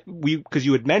those that because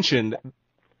you had mentioned,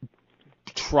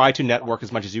 try to network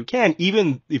as much as you can,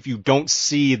 even if you don't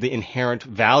see the inherent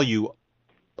value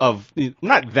of,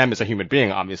 not them as a human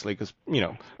being, obviously, because,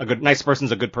 a nice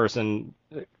person's a good person.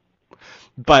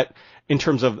 But in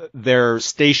terms of their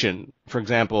station, for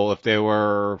example, if they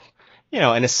were,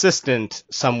 an assistant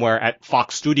somewhere at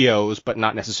Fox Studios, but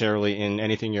not necessarily in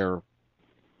anything you're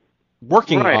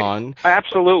working on.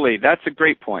 Absolutely. That's a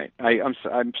great point. I'm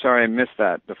sorry I missed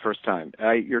that the first time.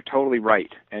 You're totally right.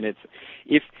 And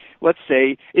let's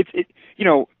say,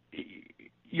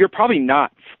 you're probably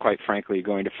not, quite frankly,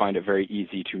 going to find it very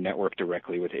easy to network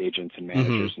directly with agents and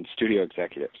managers and studio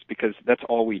executives because that's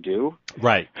all we do.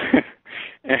 Right.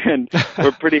 And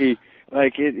we're pretty...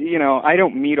 I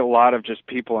don't meet a lot of just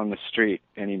people on the street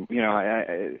anymore.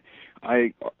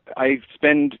 I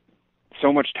spend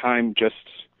so much time just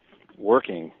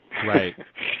working. Right.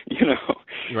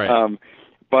 Right.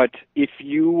 But if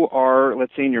you are,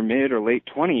 let's say, in your mid or late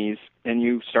 20s and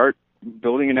you start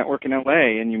building a network in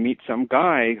LA and you meet some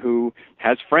guy who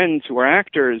has friends who are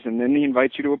actors and then he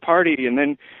invites you to a party and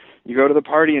then you go to the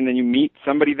party and then you meet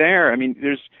somebody there.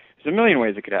 There's a million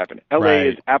ways it could happen. LA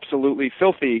is absolutely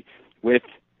filthy with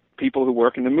people who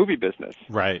work in the movie business.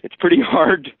 Right. It's pretty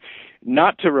hard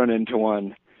not to run into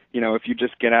one, if you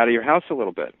just get out of your house a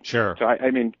little bit. Sure. So,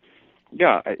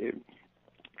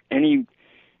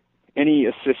 any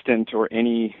assistant or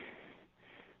any...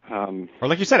 or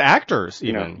like you said, actors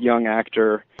even. Young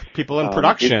actor. People in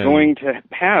production. Is going to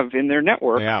have in their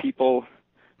network people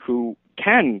who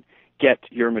can get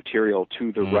your material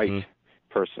to the right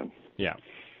person. Yeah.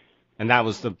 And that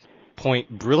was the point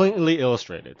brilliantly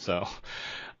illustrated. So,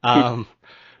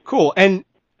 cool. And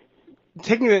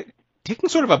taking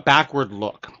sort of a backward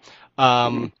look,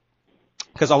 because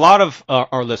a lot of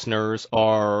our listeners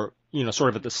are, sort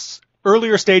of at the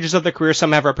earlier stages of their career.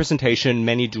 Some have representation,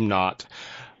 many do not.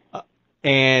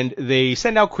 and they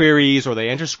send out queries or they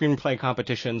enter screenplay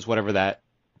competitions, whatever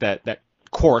that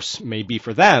course may be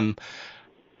for them.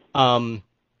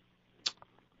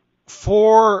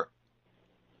 For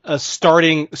a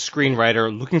starting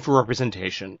screenwriter looking for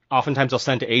representation, oftentimes they'll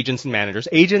send to agents and managers.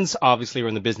 Agents obviously are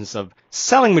in the business of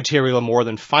selling material more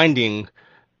than finding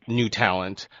new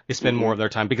talent. They spend more of their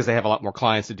time because they have a lot more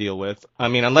clients to deal with. I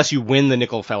mean, unless you win the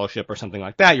Nicholl Fellowship or something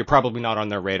like that, you're probably not on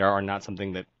their radar or not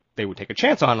something that they would take a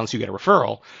chance on unless you get a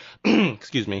referral.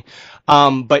 Excuse me.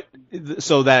 But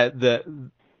so that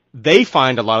they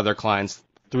find a lot of their clients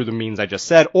through the means I just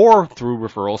said, or through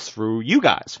referrals through you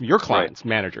guys, your clients,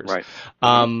 managers. Right.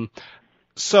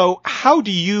 So how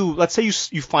do you, let's say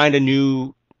you find a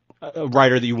new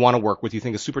writer that you want to work with, you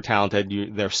think is super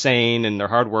talented, they're sane and they're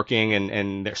hardworking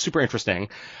and they're super interesting.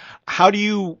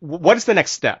 What is the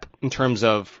next step in terms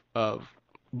of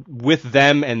with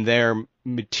them and their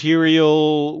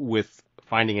material, with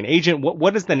finding an agent?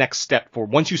 What is the next step for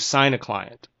once you sign a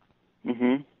client?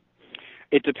 Mm-hmm.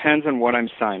 It depends on what I'm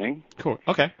signing. Cool.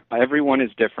 Okay. Everyone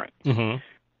is different.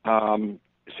 Mm-hmm.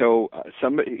 So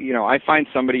somebody, I find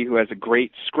somebody who has a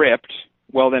great script.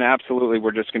 Well, then absolutely,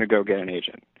 we're just going to go get an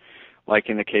agent, like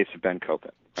in the case of Ben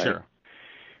Copen. Right? Sure.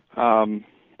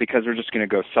 Because we're just going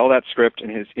to go sell that script. And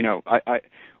his,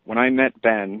 when I met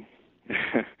Ben,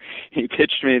 he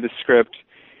pitched me the script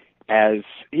as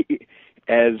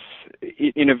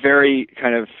in a very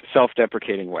kind of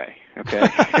self-deprecating way. Okay,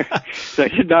 so I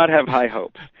did not have high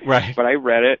hopes. Right. But I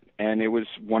read it, and it was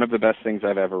one of the best things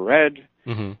I've ever read.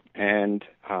 Mm-hmm. And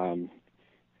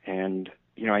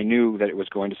I knew that it was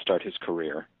going to start his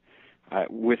career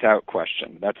without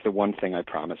question. That's the one thing I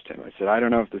promised him. I said, I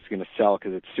don't know if this is going to sell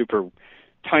because it's super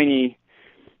tiny,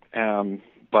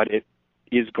 but it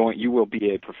is going. You will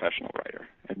be a professional writer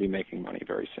and be making money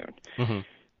very soon.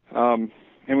 Mm-hmm.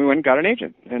 And we went and got an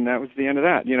agent, and that was the end of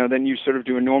that. Then you sort of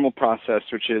do a normal process,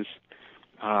 which is,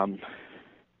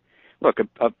 look,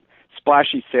 a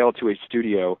splashy sale to a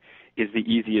studio is the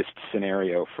easiest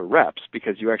scenario for reps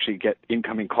because you actually get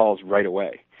incoming calls right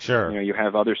away. Sure. You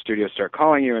have other studios start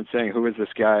calling you and saying, who is this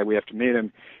guy? We have to meet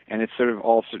him. And it's sort of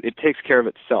it takes care of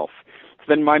itself. So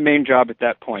then my main job at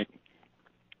that point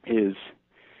is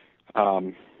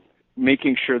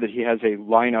making sure that he has a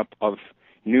lineup of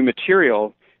new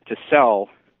material to sell,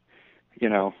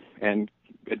 and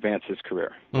advance his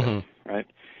career. Mm-hmm. Right?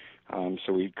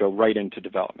 So we go right into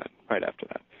development right after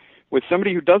that. With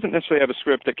somebody who doesn't necessarily have a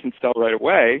script that can sell right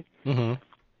away, mm-hmm.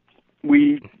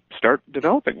 we start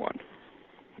developing one.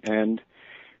 And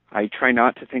I try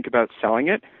not to think about selling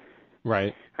it.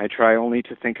 Right. I try only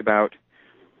to think about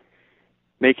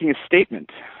making a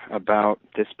statement about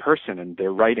this person and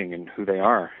their writing and who they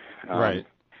are. Right.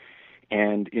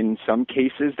 And in some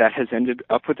cases, that has ended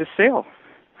up with a sale.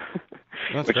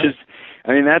 That's Which great. is,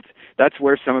 that's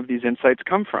where some of these insights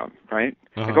come from, right?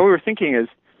 Uh-huh. Like what we were thinking is,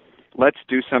 let's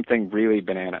do something really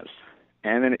bananas.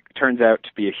 And then it turns out to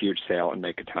be a huge sale and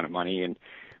make a ton of money and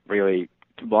really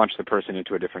launch the person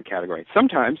into a different category.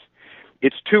 Sometimes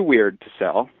it's too weird to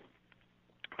sell,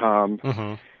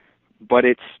 mm-hmm. but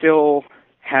it still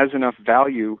has enough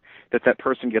value that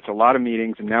person gets a lot of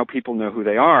meetings and now people know who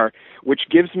they are, which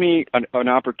gives me an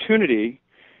opportunity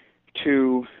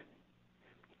to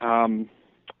have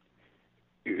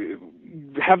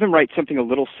them write something a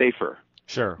little safer.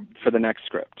 Sure. For the next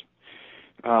script.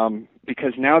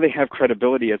 Because now they have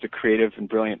credibility as a creative and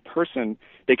brilliant person.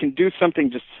 They can do something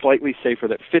just slightly safer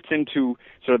that fits into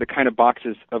sort of the kind of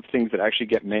boxes of things that actually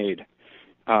get made.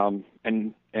 And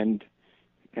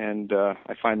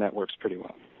I find that works pretty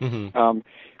well. Mm-hmm.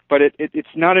 But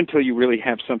it's not until you really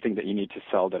have something that you need to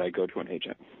sell that I go to an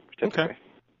agent, typically. Okay.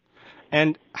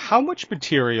 And how much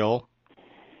material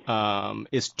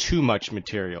is too much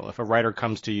material if a writer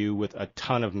comes to you with a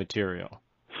ton of material?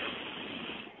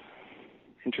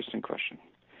 Interesting question.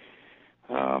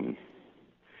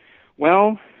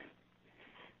 Well,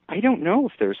 I don't know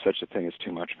if there's such a thing as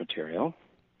too much material.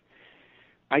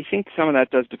 I think some of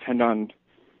that does depend on,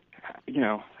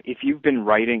 if you've been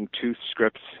writing 2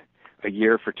 scripts a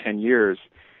year for 10 years,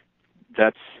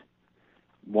 that's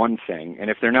one thing.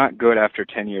 And if they're not good after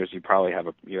 10 years, you probably have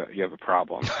a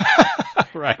problem.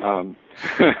 Right.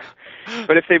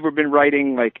 But if they've been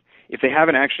writing, if they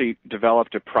haven't actually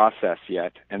developed a process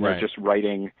yet, and they're right. just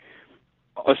writing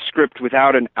a script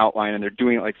without an outline, and they're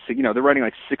doing it they're writing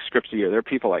 6 scripts a year. There are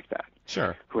people like that.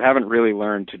 Sure. Who haven't really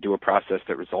learned to do a process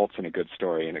that results in a good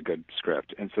story and a good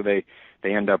script. And so they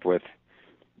end up with,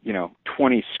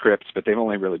 20 scripts, but they've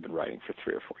only really been writing for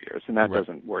 3 or 4 years, and that right.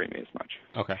 doesn't worry me as much.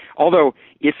 Okay. Although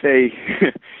if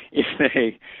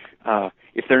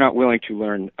they're not willing to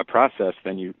learn a process,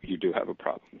 then you do have a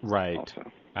problem. Right.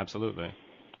 Also. Absolutely.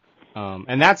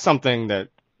 And that's something that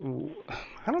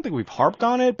I don't think we've harped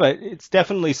on it, but it's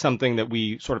definitely something that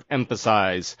we sort of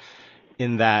emphasize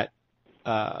in that,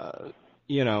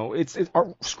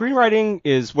 screenwriting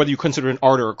is, whether you consider it an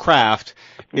art or a craft,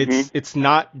 it's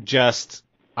not just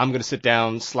I'm going to sit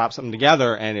down, slap something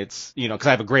together, and it's, because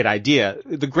I have a great idea.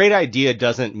 The great idea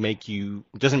doesn't make your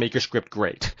script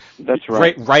great. That's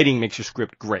right. Great writing makes your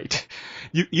script great.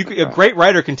 A great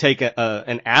writer can take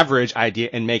an average idea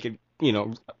and make it,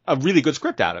 a really good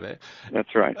script out of it.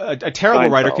 That's right. A terrible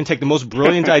writer can take the most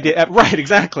brilliant idea. Right,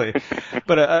 exactly.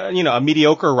 But a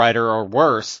mediocre writer or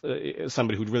worse,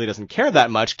 somebody who really doesn't care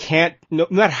that much, can't, no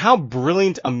matter how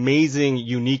brilliant, amazing,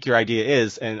 unique your idea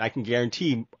is, and I can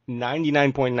guarantee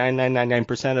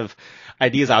 99.9999% of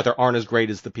ideas out there aren't as great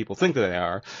as the people think that they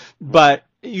are. But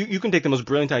you can take the most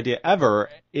brilliant idea ever.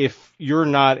 If you're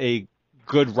not a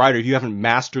good writer, if you haven't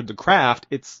mastered the craft,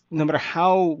 it's, no matter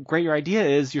how great your idea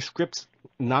is, your script's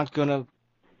not going to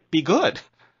be good.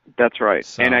 That's right.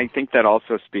 So. And I think that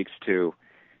also speaks to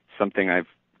something I've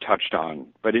touched on,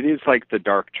 but it is like the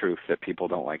dark truth that people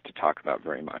don't like to talk about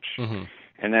very much. Mm-hmm.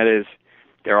 And that is,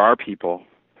 there are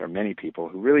many people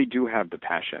who really do have the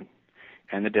passion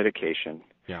and the dedication.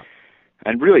 Yeah.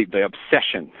 And really the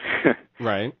obsession.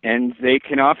 Right. And they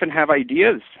can often have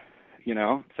ideas,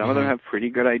 some of them have pretty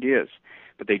good ideas,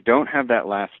 but they don't have that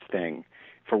last thing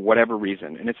for whatever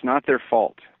reason. And it's not their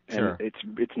fault. Sure. And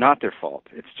it's not their fault.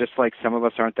 It's just like some of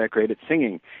us aren't that great at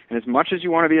singing. And as much as you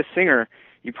want to be a singer,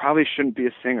 you probably shouldn't be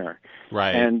a singer.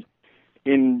 Right. And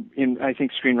in I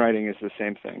think screenwriting is the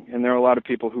same thing. And there are a lot of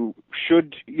people who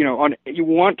should, you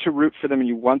want to root for them and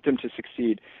you want them to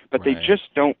succeed, but they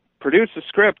just don't produce a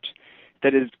script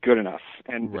that is good enough,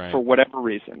 and for whatever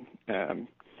reason.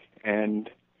 And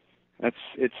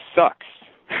it sucks.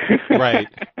 Right.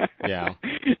 Yeah.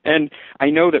 And I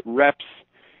know that reps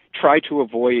try to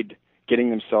avoid getting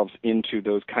themselves into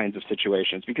those kinds of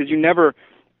situations, because you never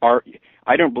are.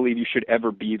 I don't believe you should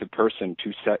ever be the person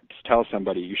to tell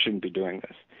somebody you shouldn't be doing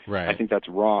this. Right. I think that's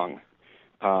wrong,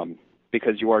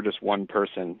 because you are just one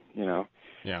person. Yeah.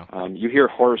 You hear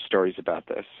horror stories about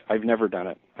this. I've never done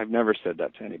it. I've never said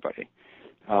that to anybody.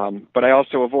 But I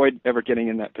also avoid ever getting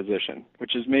in that position,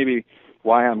 which is maybe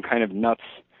why I'm kind of nuts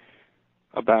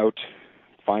about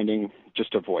finding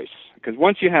just a voice. Because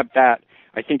once you have that,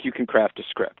 I think you can craft a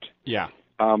script. Yeah.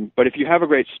 But if you have a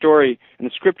great story and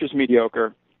the script is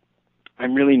mediocre,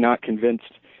 I'm really not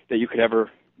convinced that you could ever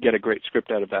get a great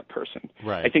script out of that person.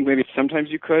 Right. I think maybe sometimes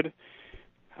you could.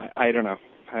 I don't know.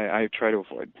 I try to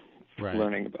avoid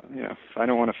learning about, I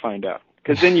don't want to find out.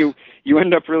 Because then you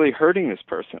end up really hurting this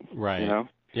person. Right.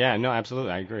 Yeah, no,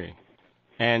 absolutely. I agree.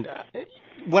 And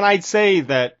when I say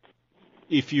that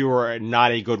if you're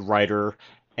not a good writer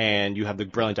and you have the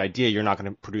brilliant idea, you're not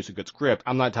going to produce a good script,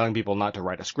 I'm not telling people not to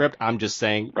write a script. I'm just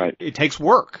saying it takes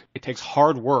work. It takes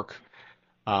hard work.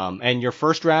 And your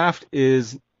first draft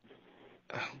is...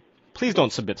 Please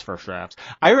don't submit first drafts.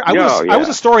 I was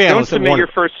a story analyst. Don't submit your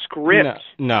first script.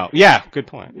 No. Yeah, good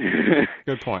point.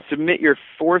 Good point. Submit your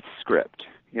fourth script,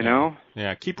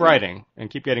 Yeah, keep writing and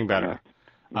keep getting better.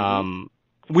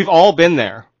 We've all been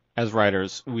there as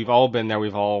writers. We've all been there.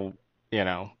 We've all,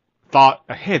 thought,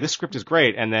 hey, this script is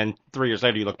great. And then 3 years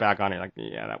later, you look back on it, like,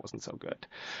 yeah, that wasn't so good.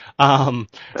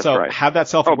 Have that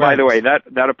self-awareness. Oh, by the way,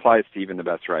 that applies to even the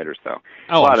best writers, though.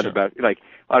 Oh, a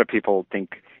lot of people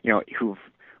think, who've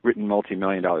written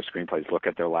multi-million-dollar screenplays look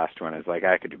at their last one as like,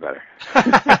 I could do better.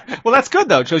 Well, that's good,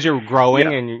 though. It shows you're growing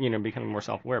and you're becoming more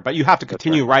self-aware. But you have to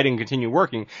continue writing, continue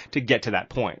working to get to that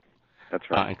point. That's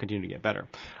right. And continue to get better.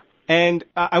 And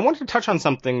I wanted to touch on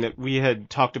something that we had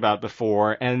talked about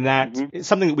before, and that is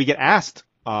something that we get asked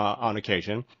on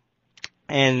occasion.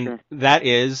 And that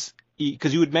is,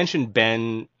 because you had mentioned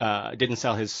Ben didn't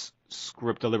sell his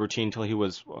script to Libertine until he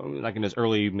was like in his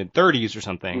early mid-30s or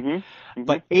something.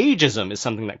 But ageism is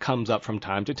something that comes up from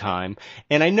time to time.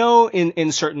 And I know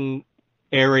in certain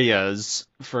areas,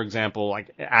 for example,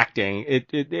 like acting,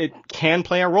 it can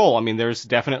play a role. I mean, there's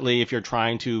definitely, if you're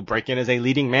trying to break in as a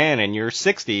leading man and you're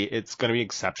 60, it's going to be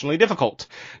exceptionally difficult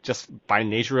just by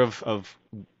nature of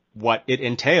what it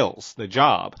entails, the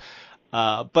job.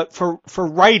 But for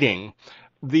writing,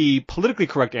 the politically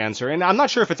correct answer, and I'm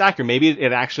not sure if it's accurate, maybe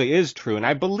it actually is true, and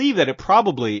I believe that it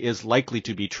probably is likely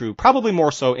to be true, probably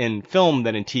more so in film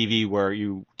than in TV, where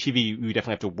you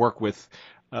definitely have to work with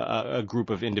a group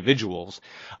of individuals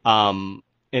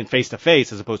in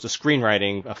face-to-face, as opposed to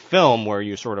screenwriting a film where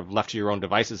you're sort of left to your own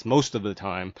devices most of the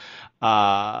time.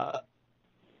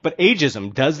 But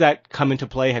ageism, does that come into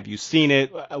play? Have you seen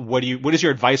it? What is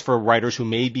your advice for writers who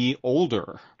may be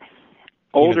older?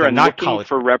 older and not looking college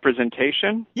for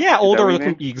representation. Yeah, Is older that what you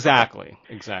looking. mean?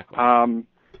 Exactly.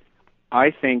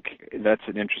 I think that's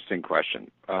an interesting question.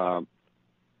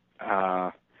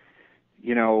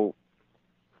 You know,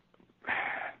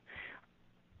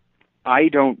 I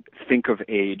don't think of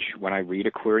age when I read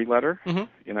a query letter. Mm-hmm.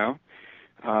 You know,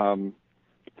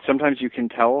 sometimes you can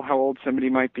tell how old somebody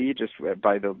might be just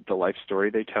by the life story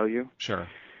they tell you. Sure.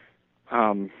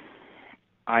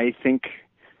 I think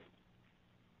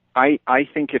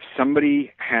if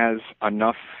somebody has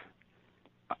enough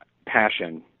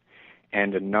passion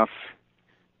and enough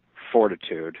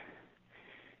fortitude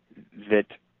that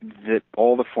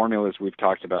all the formulas we've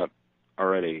talked about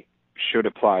already should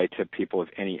apply to people of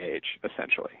any age,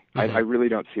 essentially. Mm-hmm. I really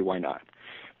don't see why not.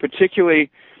 Particularly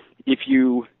if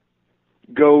you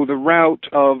go the route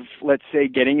of, let's say,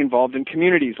 getting involved in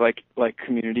communities like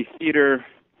community theater,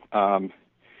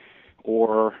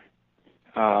 or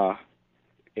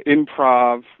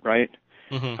improv, right?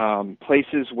 Mm-hmm.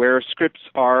 Places where scripts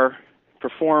are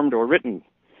performed or written.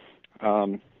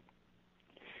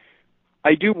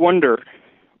 I do wonder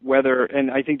whether, and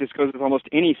I think this goes with almost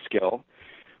any skill,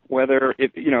 whether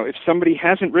if somebody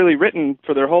hasn't really written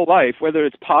for their whole life, whether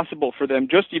it's possible for them,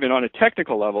 just even on a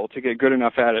technical level, to get good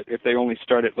enough at it if they only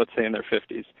started, let's say, in their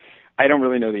 50s. I don't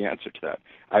really know the answer to that.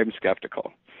 I'm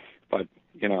skeptical, but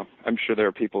I'm sure there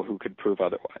are people who could prove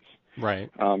otherwise. Right.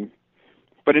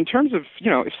 But in terms of,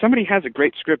 if somebody has a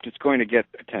great script, it's going to get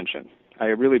attention. I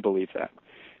really believe that.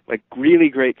 Like really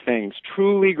great things,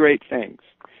 truly great things.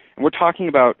 And we're talking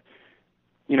about,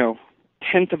 0.1%,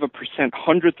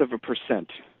 100%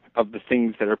 of the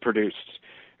things that are produced,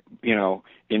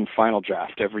 in final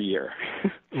draft every year.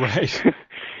 Right.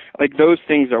 Like those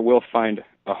things will find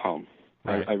a home.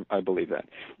 Right. I believe that.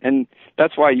 And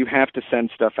that's why you have to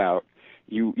send stuff out.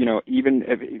 Even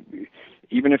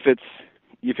if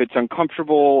it's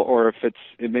uncomfortable, or if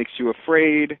it makes you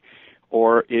afraid,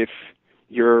 or if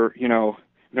you're,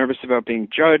 nervous about being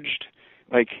judged,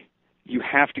 like you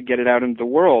have to get it out into the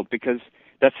world, because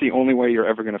that's the only way you're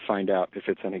ever going to find out if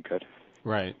it's any good.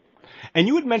 Right. And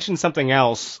you had mentioned something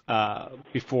else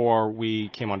before we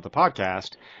came onto the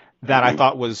podcast that I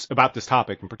thought was about this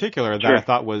topic in particular that Sure. I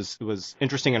thought was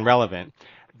interesting and relevant.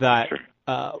 That Sure.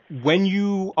 When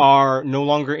you are no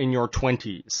longer in your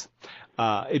 20s,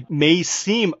 it may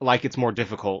seem like it's more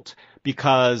difficult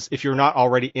because if you're not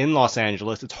already in Los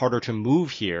Angeles, it's harder to move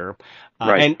here.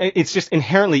 Right. And it's just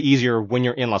inherently easier when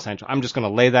you're in Los Angeles. I'm just going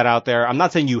to lay that out there. I'm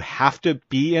not saying you have to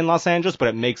be in Los Angeles, but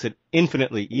it makes it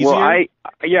infinitely easier. Well,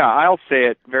 I'll say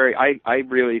it I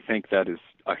really think that is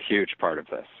a huge part of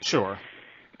this. Sure.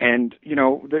 And,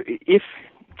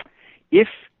 if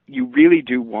you really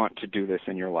do want to do this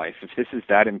in your life, if this is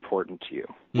that important to you,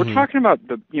 we're talking about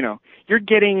you're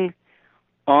getting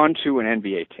onto an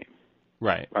NBA team.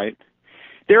 Right. Right?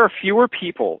 There are fewer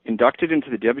people inducted into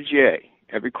the WGA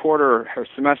every quarter or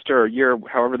semester or year,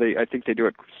 however I think they do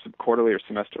it quarterly or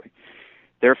semesterly.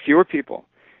 There are fewer people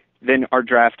than are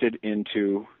drafted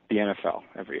into the NFL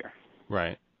every year.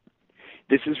 Right.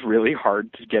 This is really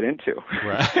hard to get into.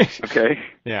 Right. Okay?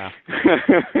 Yeah.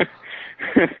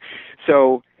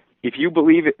 So if you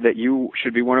believe that you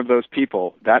should be one of those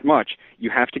people that much, you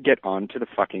have to get onto the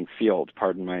fucking field,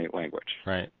 pardon my language.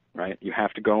 Right. Right? You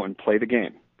have to go and play the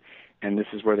game. And this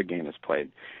is where the game is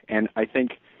played. And I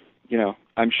think,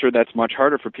 I'm sure that's much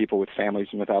harder for people with families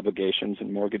and with obligations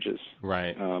and mortgages.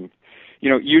 Right.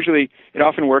 Usually it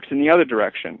often works in the other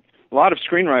direction. A lot of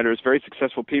screenwriters, very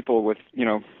successful people with,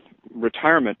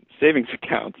 retirement savings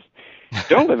accounts,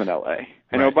 don't live in L.A.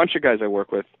 I know a bunch of guys I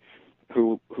work with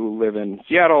who live in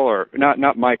Seattle, or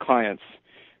not my clients,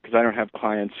 because I don't have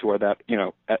clients who are that,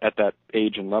 at that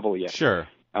age and level yet. Sure.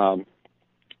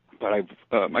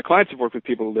 But my clients have worked with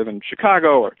people who live in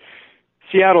Chicago or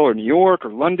Seattle or New York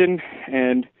or London,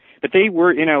 but they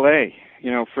were in LA,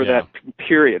 for that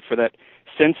period, for that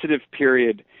sensitive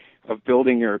period of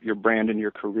building your brand and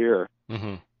your career.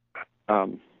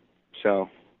 Mm-hmm. So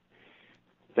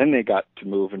then they got to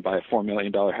move and buy a $4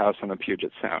 million house on the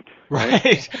Puget Sound.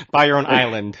 Right. Buy your own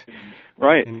island.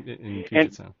 Right. In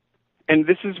Puget Sound. And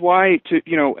this is why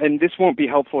and this won't be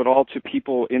helpful at all to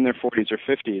people in their 40s or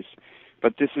 50s,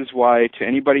 but this is why to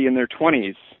anybody in their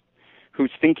 20s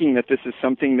who's thinking that this is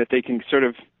something that they can sort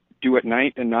of do at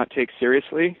night and not take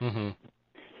seriously, and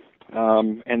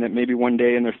that maybe one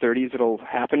day in their 30s it'll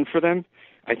happen for them,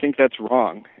 I think that's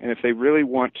wrong. And if they really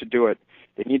want to do it,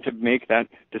 they need to make that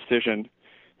decision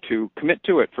to commit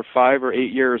to it for 5 or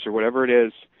 8 years or whatever it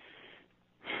is,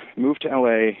 move to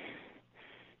LA,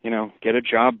 get a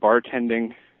job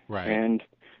bartending, right, and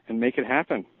make it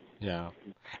happen. Yeah.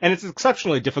 And it's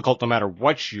exceptionally difficult no matter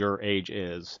what your age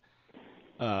is.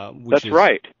 That's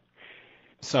right.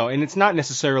 So, and it's not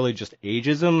necessarily just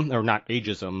ageism, or not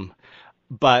ageism,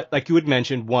 but like you had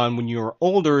mentioned, one, when you're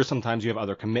older, sometimes you have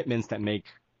other commitments that make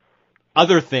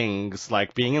other things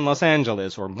like being in Los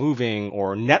Angeles or moving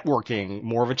or networking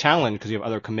more of a challenge because you have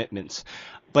other commitments.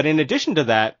 But in addition to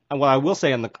that, what I will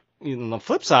say on the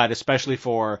flip side, especially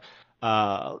for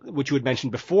what you had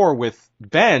mentioned before with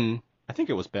Ben, I think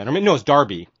it was Ben, it was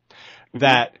Darby,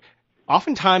 that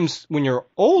oftentimes when you're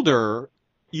older,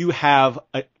 you have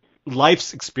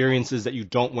life's experiences that you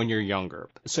don't when you're younger.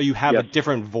 So you have a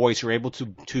different voice. You're able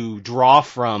to draw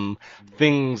from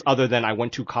things other than I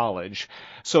went to college.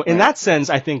 So in that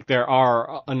sense, I think there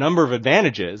are a number of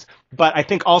advantages. But I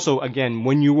think also, again,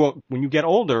 when you get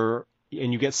older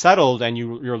and you get settled and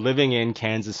you're living in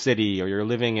Kansas City or you're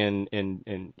living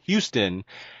in Houston,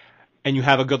 and you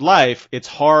have a good life, it's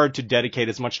hard to dedicate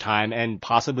as much time and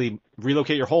possibly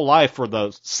relocate your whole life for the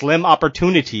slim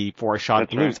opportunity for a shot at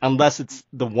the movies, unless it's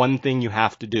the one thing you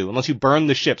have to do. Unless you burn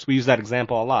the ships. We use that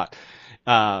example a lot.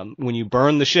 When you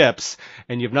burn the ships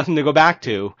and you have nothing to go back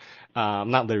to,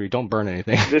 not literally, don't burn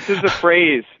anything. This is a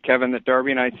phrase, Kevin, that Darby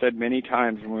and I said many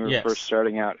times when we were first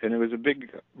starting out, and it was a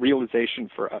big realization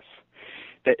for us.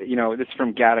 That, this is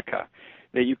from Gattaca,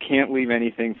 that you can't leave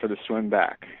anything for the swim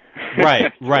back. Right,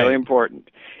 It's really important.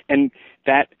 And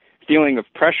that feeling of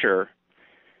pressure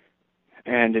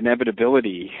and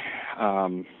inevitability,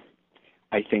 I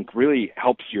think, really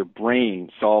helps your brain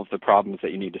solve the problems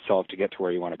that you need to solve to get to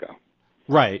where you want to go.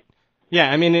 Right. Yeah,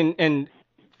 I mean, and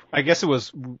I guess it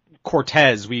was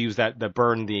Cortez, we use that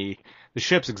burn the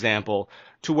ships example,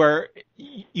 to where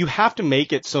you have to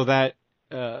make it so that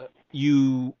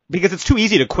because it's too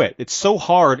easy to quit. It's so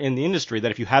hard in the industry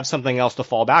that if you have something else to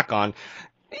fall back on,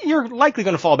 you're likely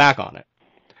going to fall back on it.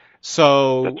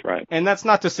 So, that's right. And that's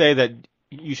not to say that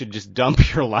you should just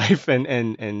dump your life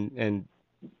and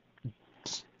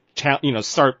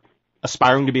start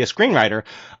aspiring to be a screenwriter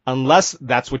unless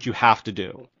that's what you have to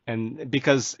do. And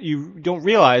because you don't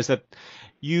realize that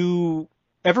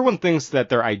everyone thinks that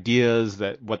their ideas,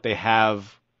 that what they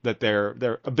have, that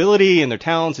their ability and their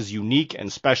talents is unique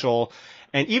and special.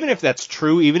 And even if that's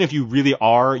true, even if you really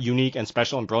are unique and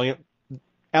special and brilliant,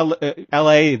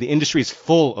 LA, the industry is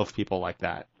full of people like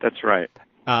that. That's right.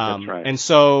 That's right. And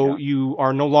so you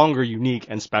are no longer unique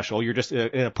and special. You're just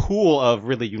in a pool of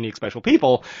really unique, special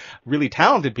people, really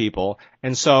talented people.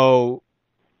 And so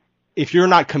if you're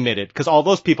not committed, because all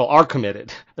those people are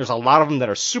committed, there's a lot of them that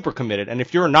are super committed. And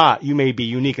if you're not, you may be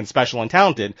unique and special and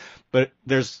talented, but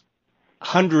there's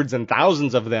hundreds and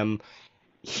thousands of them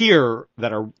here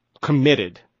that are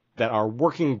committed, that are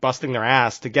working, busting their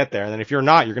ass to get there. And then if you're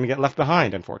not, you're going to get left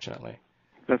behind, unfortunately.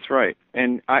 That's right.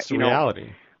 And it's the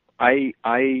reality.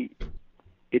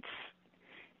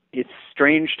 It's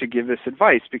strange to give this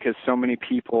advice because so many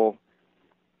people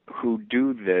who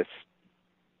do this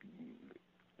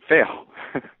fail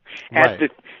at the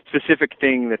specific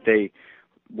thing that they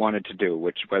wanted to do,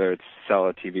 which whether it's sell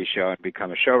a TV show and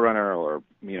become a showrunner or,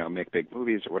 make big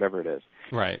movies or whatever it is.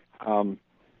 Right.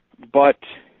 But,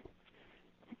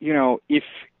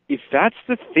 if that's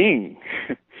the thing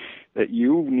that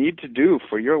you need to do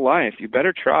for your life, you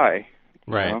better try.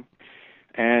 Right.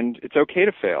 And it's okay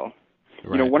to fail.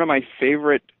 Right. One of my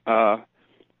favorite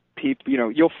people,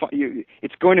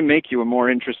 it's going to make you a more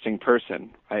interesting person.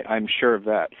 I'm sure of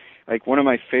that. Like one of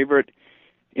my favorite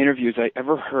interviews I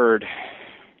ever heard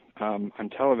on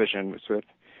television was with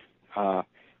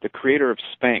the creator of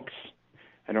Spanx.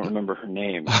 I don't remember her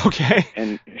name. Okay.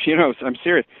 And I'm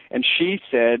serious. And she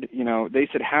said, they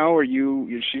said, how are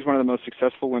you? She's one of the most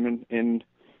successful women in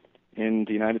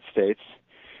the United States.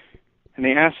 And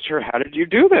they asked her, how did you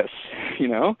do this?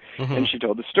 Mm-hmm. And she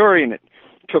told the story, and it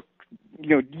took,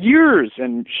 years,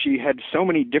 and she had so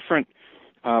many different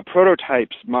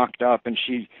prototypes mocked up, and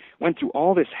she went through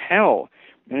all this hell.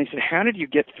 And I said, how did you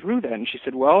get through that? And she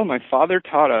said, well, my father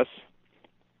taught us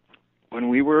when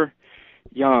we were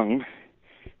young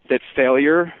that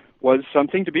failure was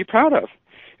something to be proud of.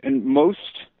 And most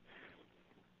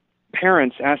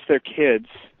parents ask their kids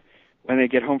when they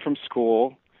get home from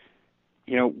school,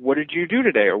 what did you do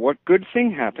today? Or what good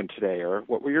thing happened today? Or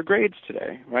what were your grades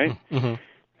today, right? Mm-hmm.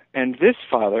 And this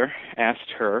father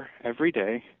asked her every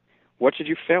day, what did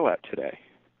you fail at today?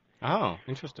 Oh,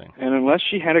 interesting. And unless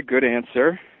she had a good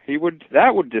answer,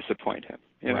 that would disappoint him,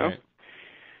 Right.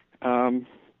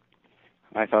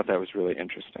 I thought that was really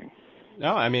interesting.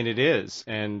 No, I mean, it is.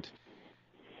 And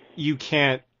you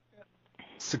can't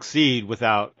succeed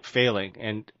without failing.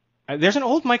 And there's an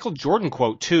old Michael Jordan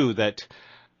quote, too, that,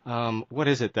 what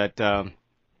is it, that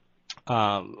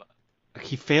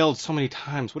he failed so many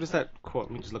times. What is that quote?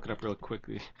 Let me just look it up real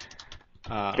quickly.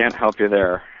 Can't help you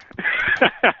there.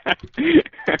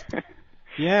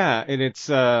 Yeah, and it's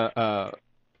I've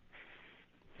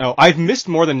missed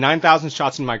more than 9,000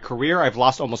 shots in my career. I've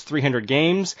lost almost 300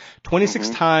 games.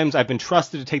 26 times I've been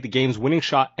trusted to take the game's winning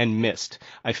shot and missed.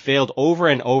 I failed over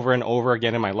and over and over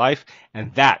again in my life,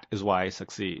 and that is why I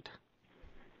succeed.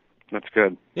 That's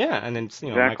good. Yeah, and then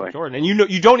exactly. Michael Jordan. And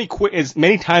you don't equate, as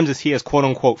many times as he has quote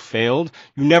unquote failed,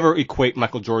 you never equate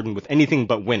Michael Jordan with anything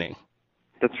but winning.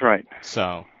 That's right.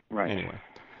 So, right. Anyway.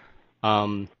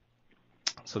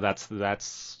 So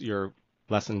that's your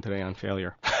lesson today on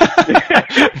failure.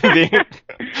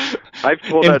 I've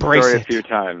told that story a few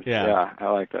times. Yeah, I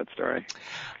like that story.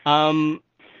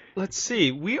 Let's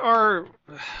see. I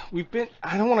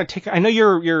don't want to take. I know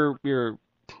you're.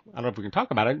 I don't know if we can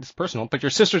talk about it. It's personal, but your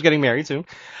sister's getting married soon.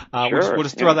 Sure, we'll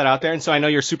just throw that out there. And so I know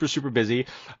you're super, super busy.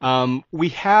 We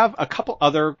have a couple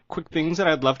other quick things that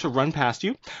I'd love to run past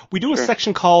you. We do a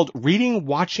section called Reading,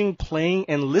 Watching, Playing,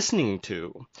 and Listening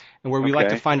to, and where we like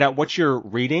to find out what you're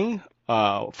reading,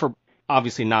 for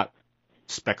obviously not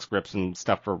spec scripts and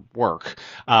stuff for work,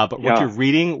 but what you're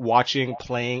reading, watching,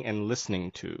 playing, and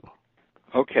listening to.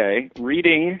 Okay.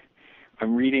 Reading.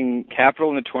 I'm reading Capital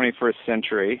in the 21st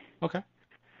Century. Okay.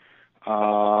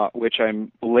 Which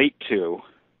I'm late to.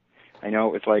 I know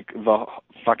it was like the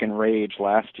fucking rage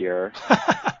last year.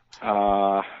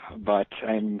 But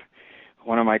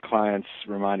one of my clients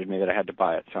reminded me that I had to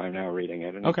buy it, so I'm now reading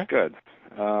it, and it's good.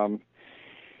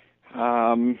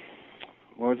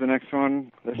 What was the next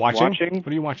one? Watching? What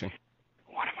are you watching?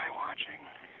 What am I watching?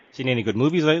 Seen any good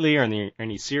movies lately, or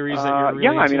any series that you're really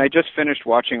into? I mean, I just finished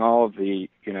watching all of the,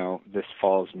 this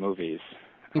fall's movies.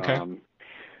 Okay.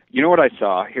 You know what I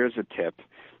saw? Here's a tip.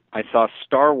 I saw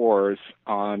Star Wars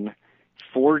on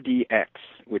 4DX,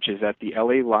 which is at the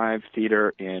LA Live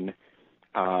Theater in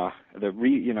the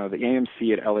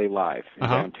AMC at LA Live in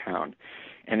downtown.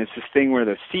 And it's this thing where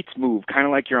the seats move, kind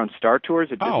of like you're on Star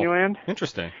Tours at Disneyland.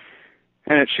 Interesting.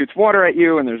 And it shoots water at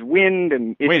you, and there's wind,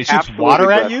 and it's Wait, it shoots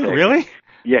water at you? Really?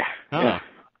 Yeah. Oh. Yeah.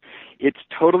 It's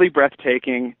totally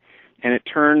breathtaking, and it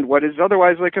turned what is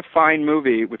otherwise like a fine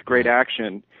movie with great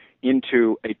action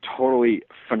into a totally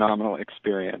phenomenal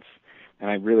experience.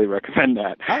 And I really recommend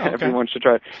that. Oh, okay. Everyone should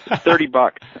try it. It's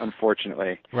 $30,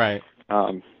 unfortunately. Right.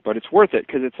 But it's worth it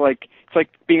because it's like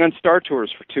being on Star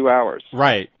Tours for 2 hours.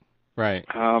 Right.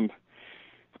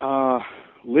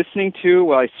 Listening to,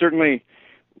 well, I certainly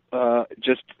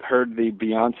just heard the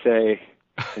new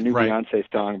Beyonce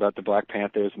song about the Black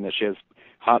Panthers and that she has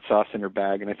hot sauce in her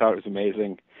bag, and I thought it was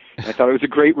amazing. And I thought it was a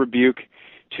great rebuke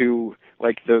to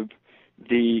like there's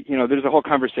a whole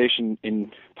conversation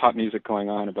in pop music going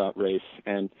on about race,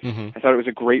 and I thought it was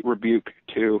a great rebuke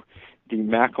to the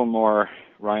Macklemore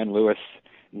Ryan Lewis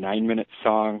 9-minute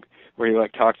song where he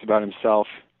talks about himself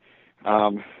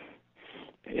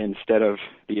instead of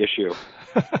the issue.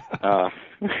 I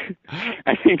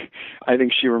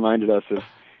think she reminded us of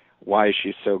why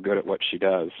she's so good at what she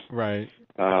does. Right.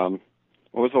 What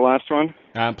was the last one?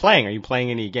 Playing. Are you playing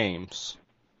any games?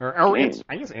 Or games?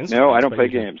 I guess instruments. No, I don't play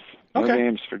games. Okay. No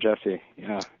games for Jesse.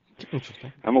 Yeah.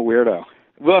 Interesting. I'm a weirdo.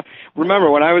 Well,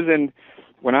 remember when I was in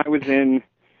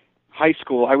high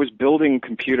school, I was building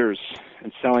computers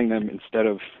and selling them instead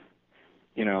of,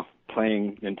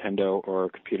 playing Nintendo or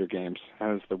computer games.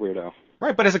 I was the weirdo.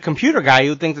 Right, but as a computer guy, you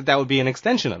would think that would be an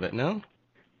extension of it, no?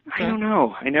 I don't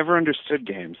know. I never understood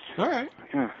games. All right.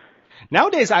 Yeah.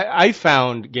 Nowadays, I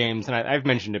found games, and I've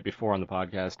mentioned it before on the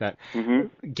podcast, that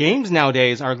games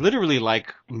nowadays are literally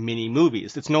like mini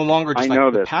movies. It's no longer just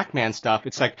like the Pac-Man stuff.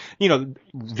 It's like,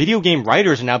 video game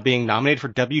writers are now being nominated for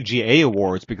WGA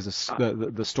awards because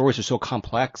the stories are so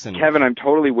complex. And Kevin, I'm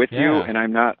totally with you, and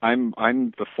I'm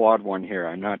the flawed one here.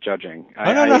 I'm not judging.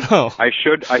 No. I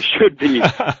should be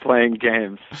playing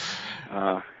games.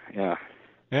 Yeah.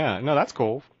 Yeah, no, that's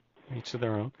cool. Each to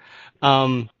their own.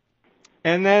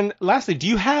 And then, lastly,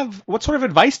 what sort of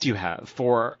advice do you have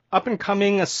for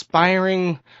up-and-coming,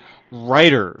 aspiring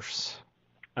writers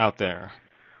out there?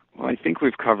 Well, I think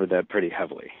we've covered that pretty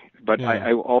heavily. But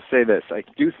I'll say this. I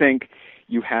do think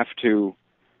you have to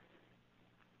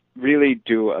really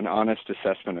do an honest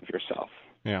assessment of yourself.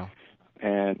 Yeah.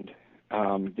 And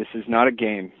this is not a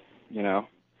game,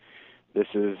 This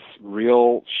is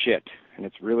real shit, and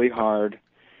it's really hard,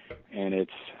 and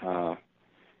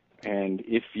and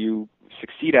if you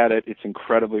succeed at it, it's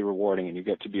incredibly rewarding, and you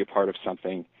get to be a part of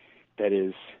something that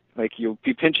is like you'll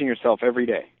be pinching yourself every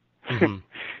day.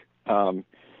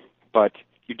 But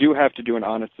you do have to do an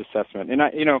honest assessment. And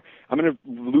I'm going to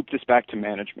loop this back to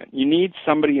management. You need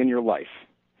somebody in your life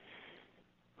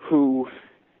who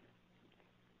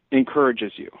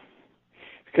encourages you,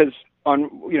 because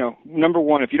number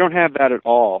one, if you don't have that at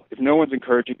all, if no one's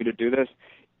encouraging you to do this,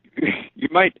 you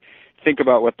might think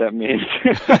about what that means.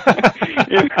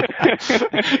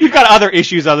 You've got other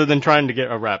issues other than trying to get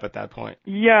a rep at that point.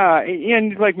 Yeah,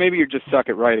 and like maybe you're just stuck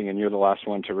at writing and you're the last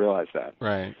one to realize that.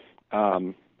 Right.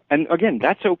 And again,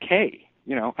 that's okay.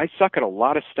 I suck at a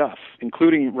lot of stuff,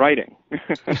 including writing.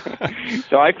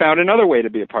 So I found another way to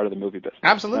be a part of the movie business.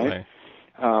 Absolutely.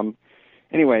 Right?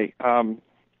 Anyway,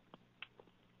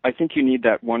 I think you need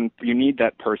that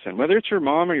person, whether it's your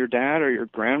mom or your dad or your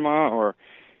grandma or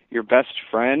your best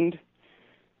friend,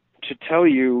 to tell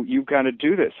you you've got to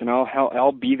do this, and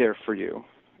I'll be there for you.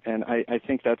 And I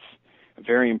think that's a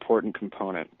very important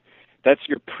component. That's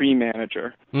your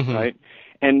pre-manager, right?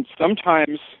 And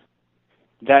sometimes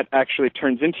that actually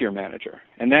turns into your manager,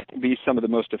 and that can be some of the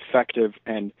most effective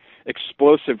and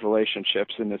explosive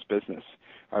relationships in this business.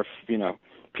 Are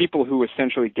people who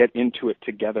essentially get into it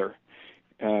together,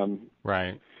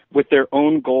 right, with their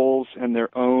own goals and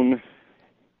their own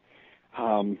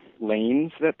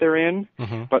lanes that they're in,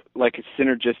 but like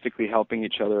synergistically helping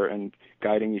each other and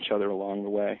guiding each other along the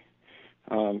way.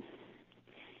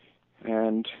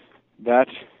 And that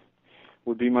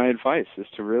would be my advice, is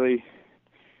to really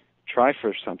try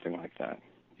for something like that.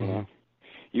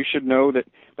 You should know that,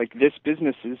 like, this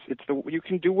business you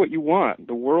can do what you want.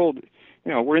 The world,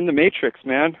 we're in the Matrix,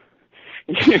 man.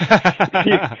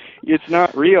 It's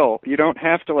not real. You don't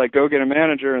have to go get a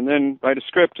manager and then write a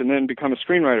script and then become a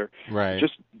screenwriter. Right.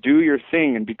 Just do your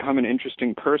thing and become an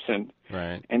interesting person.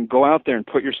 Right. And go out there and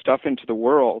put your stuff into the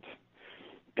world.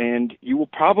 And you will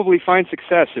probably find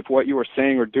success if what you are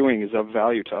saying or doing is of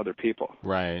value to other people.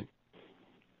 Right.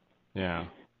 Yeah.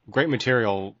 Great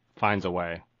material finds a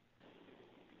way.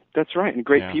 That's right. And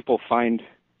great people find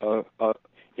an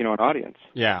audience.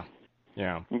 Yeah.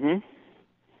 Yeah.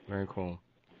 Very cool.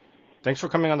 Thanks for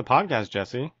coming on the podcast,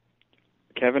 Jesse.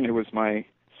 Kevin, it was my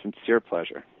sincere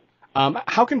pleasure.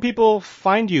 How can people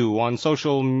find you on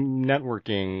social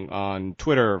networking, on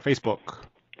Twitter, Facebook?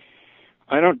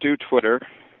 I don't do Twitter.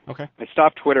 Okay. I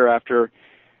stopped Twitter after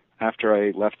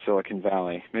I left Silicon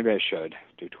Valley. Maybe I should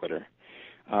do Twitter.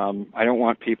 I don't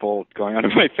want people going onto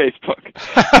my Facebook.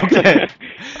 Okay.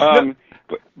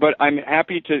 But I'm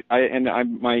happy to.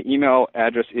 My email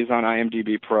address is on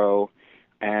IMDb Pro,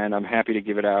 and I'm happy to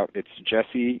give it out. It's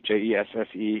Jesse, Jesse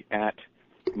at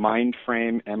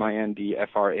Mindframe,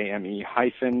 MINDFRAME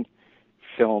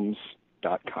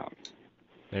 -films.com.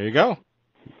 There you go.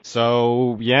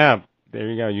 So yeah, there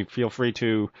you go. You feel free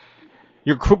to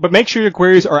but make sure your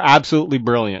queries are absolutely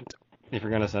brilliant if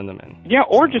you're going to send them in. Yeah,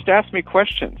 or just ask me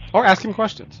questions. Or ask him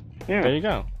questions. Yeah. There you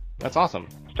go. That's awesome.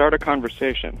 Start a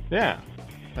conversation. Yeah,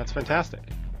 that's fantastic.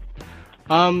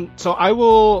 So I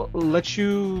will let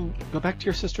you go back to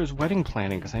your sister's wedding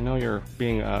planning, because I know you're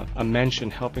being a mensch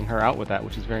and helping her out with that,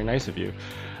 which is very nice of you.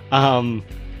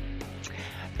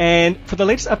 And for the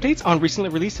latest updates on recently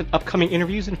released and upcoming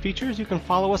interviews and features, you can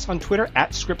follow us on Twitter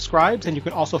 @ScriptScribes, and you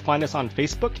can also find us on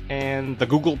Facebook and the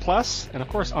Google+, and of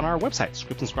course on our website,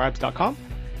 scriptandscribes.com.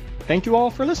 Thank you all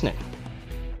for listening.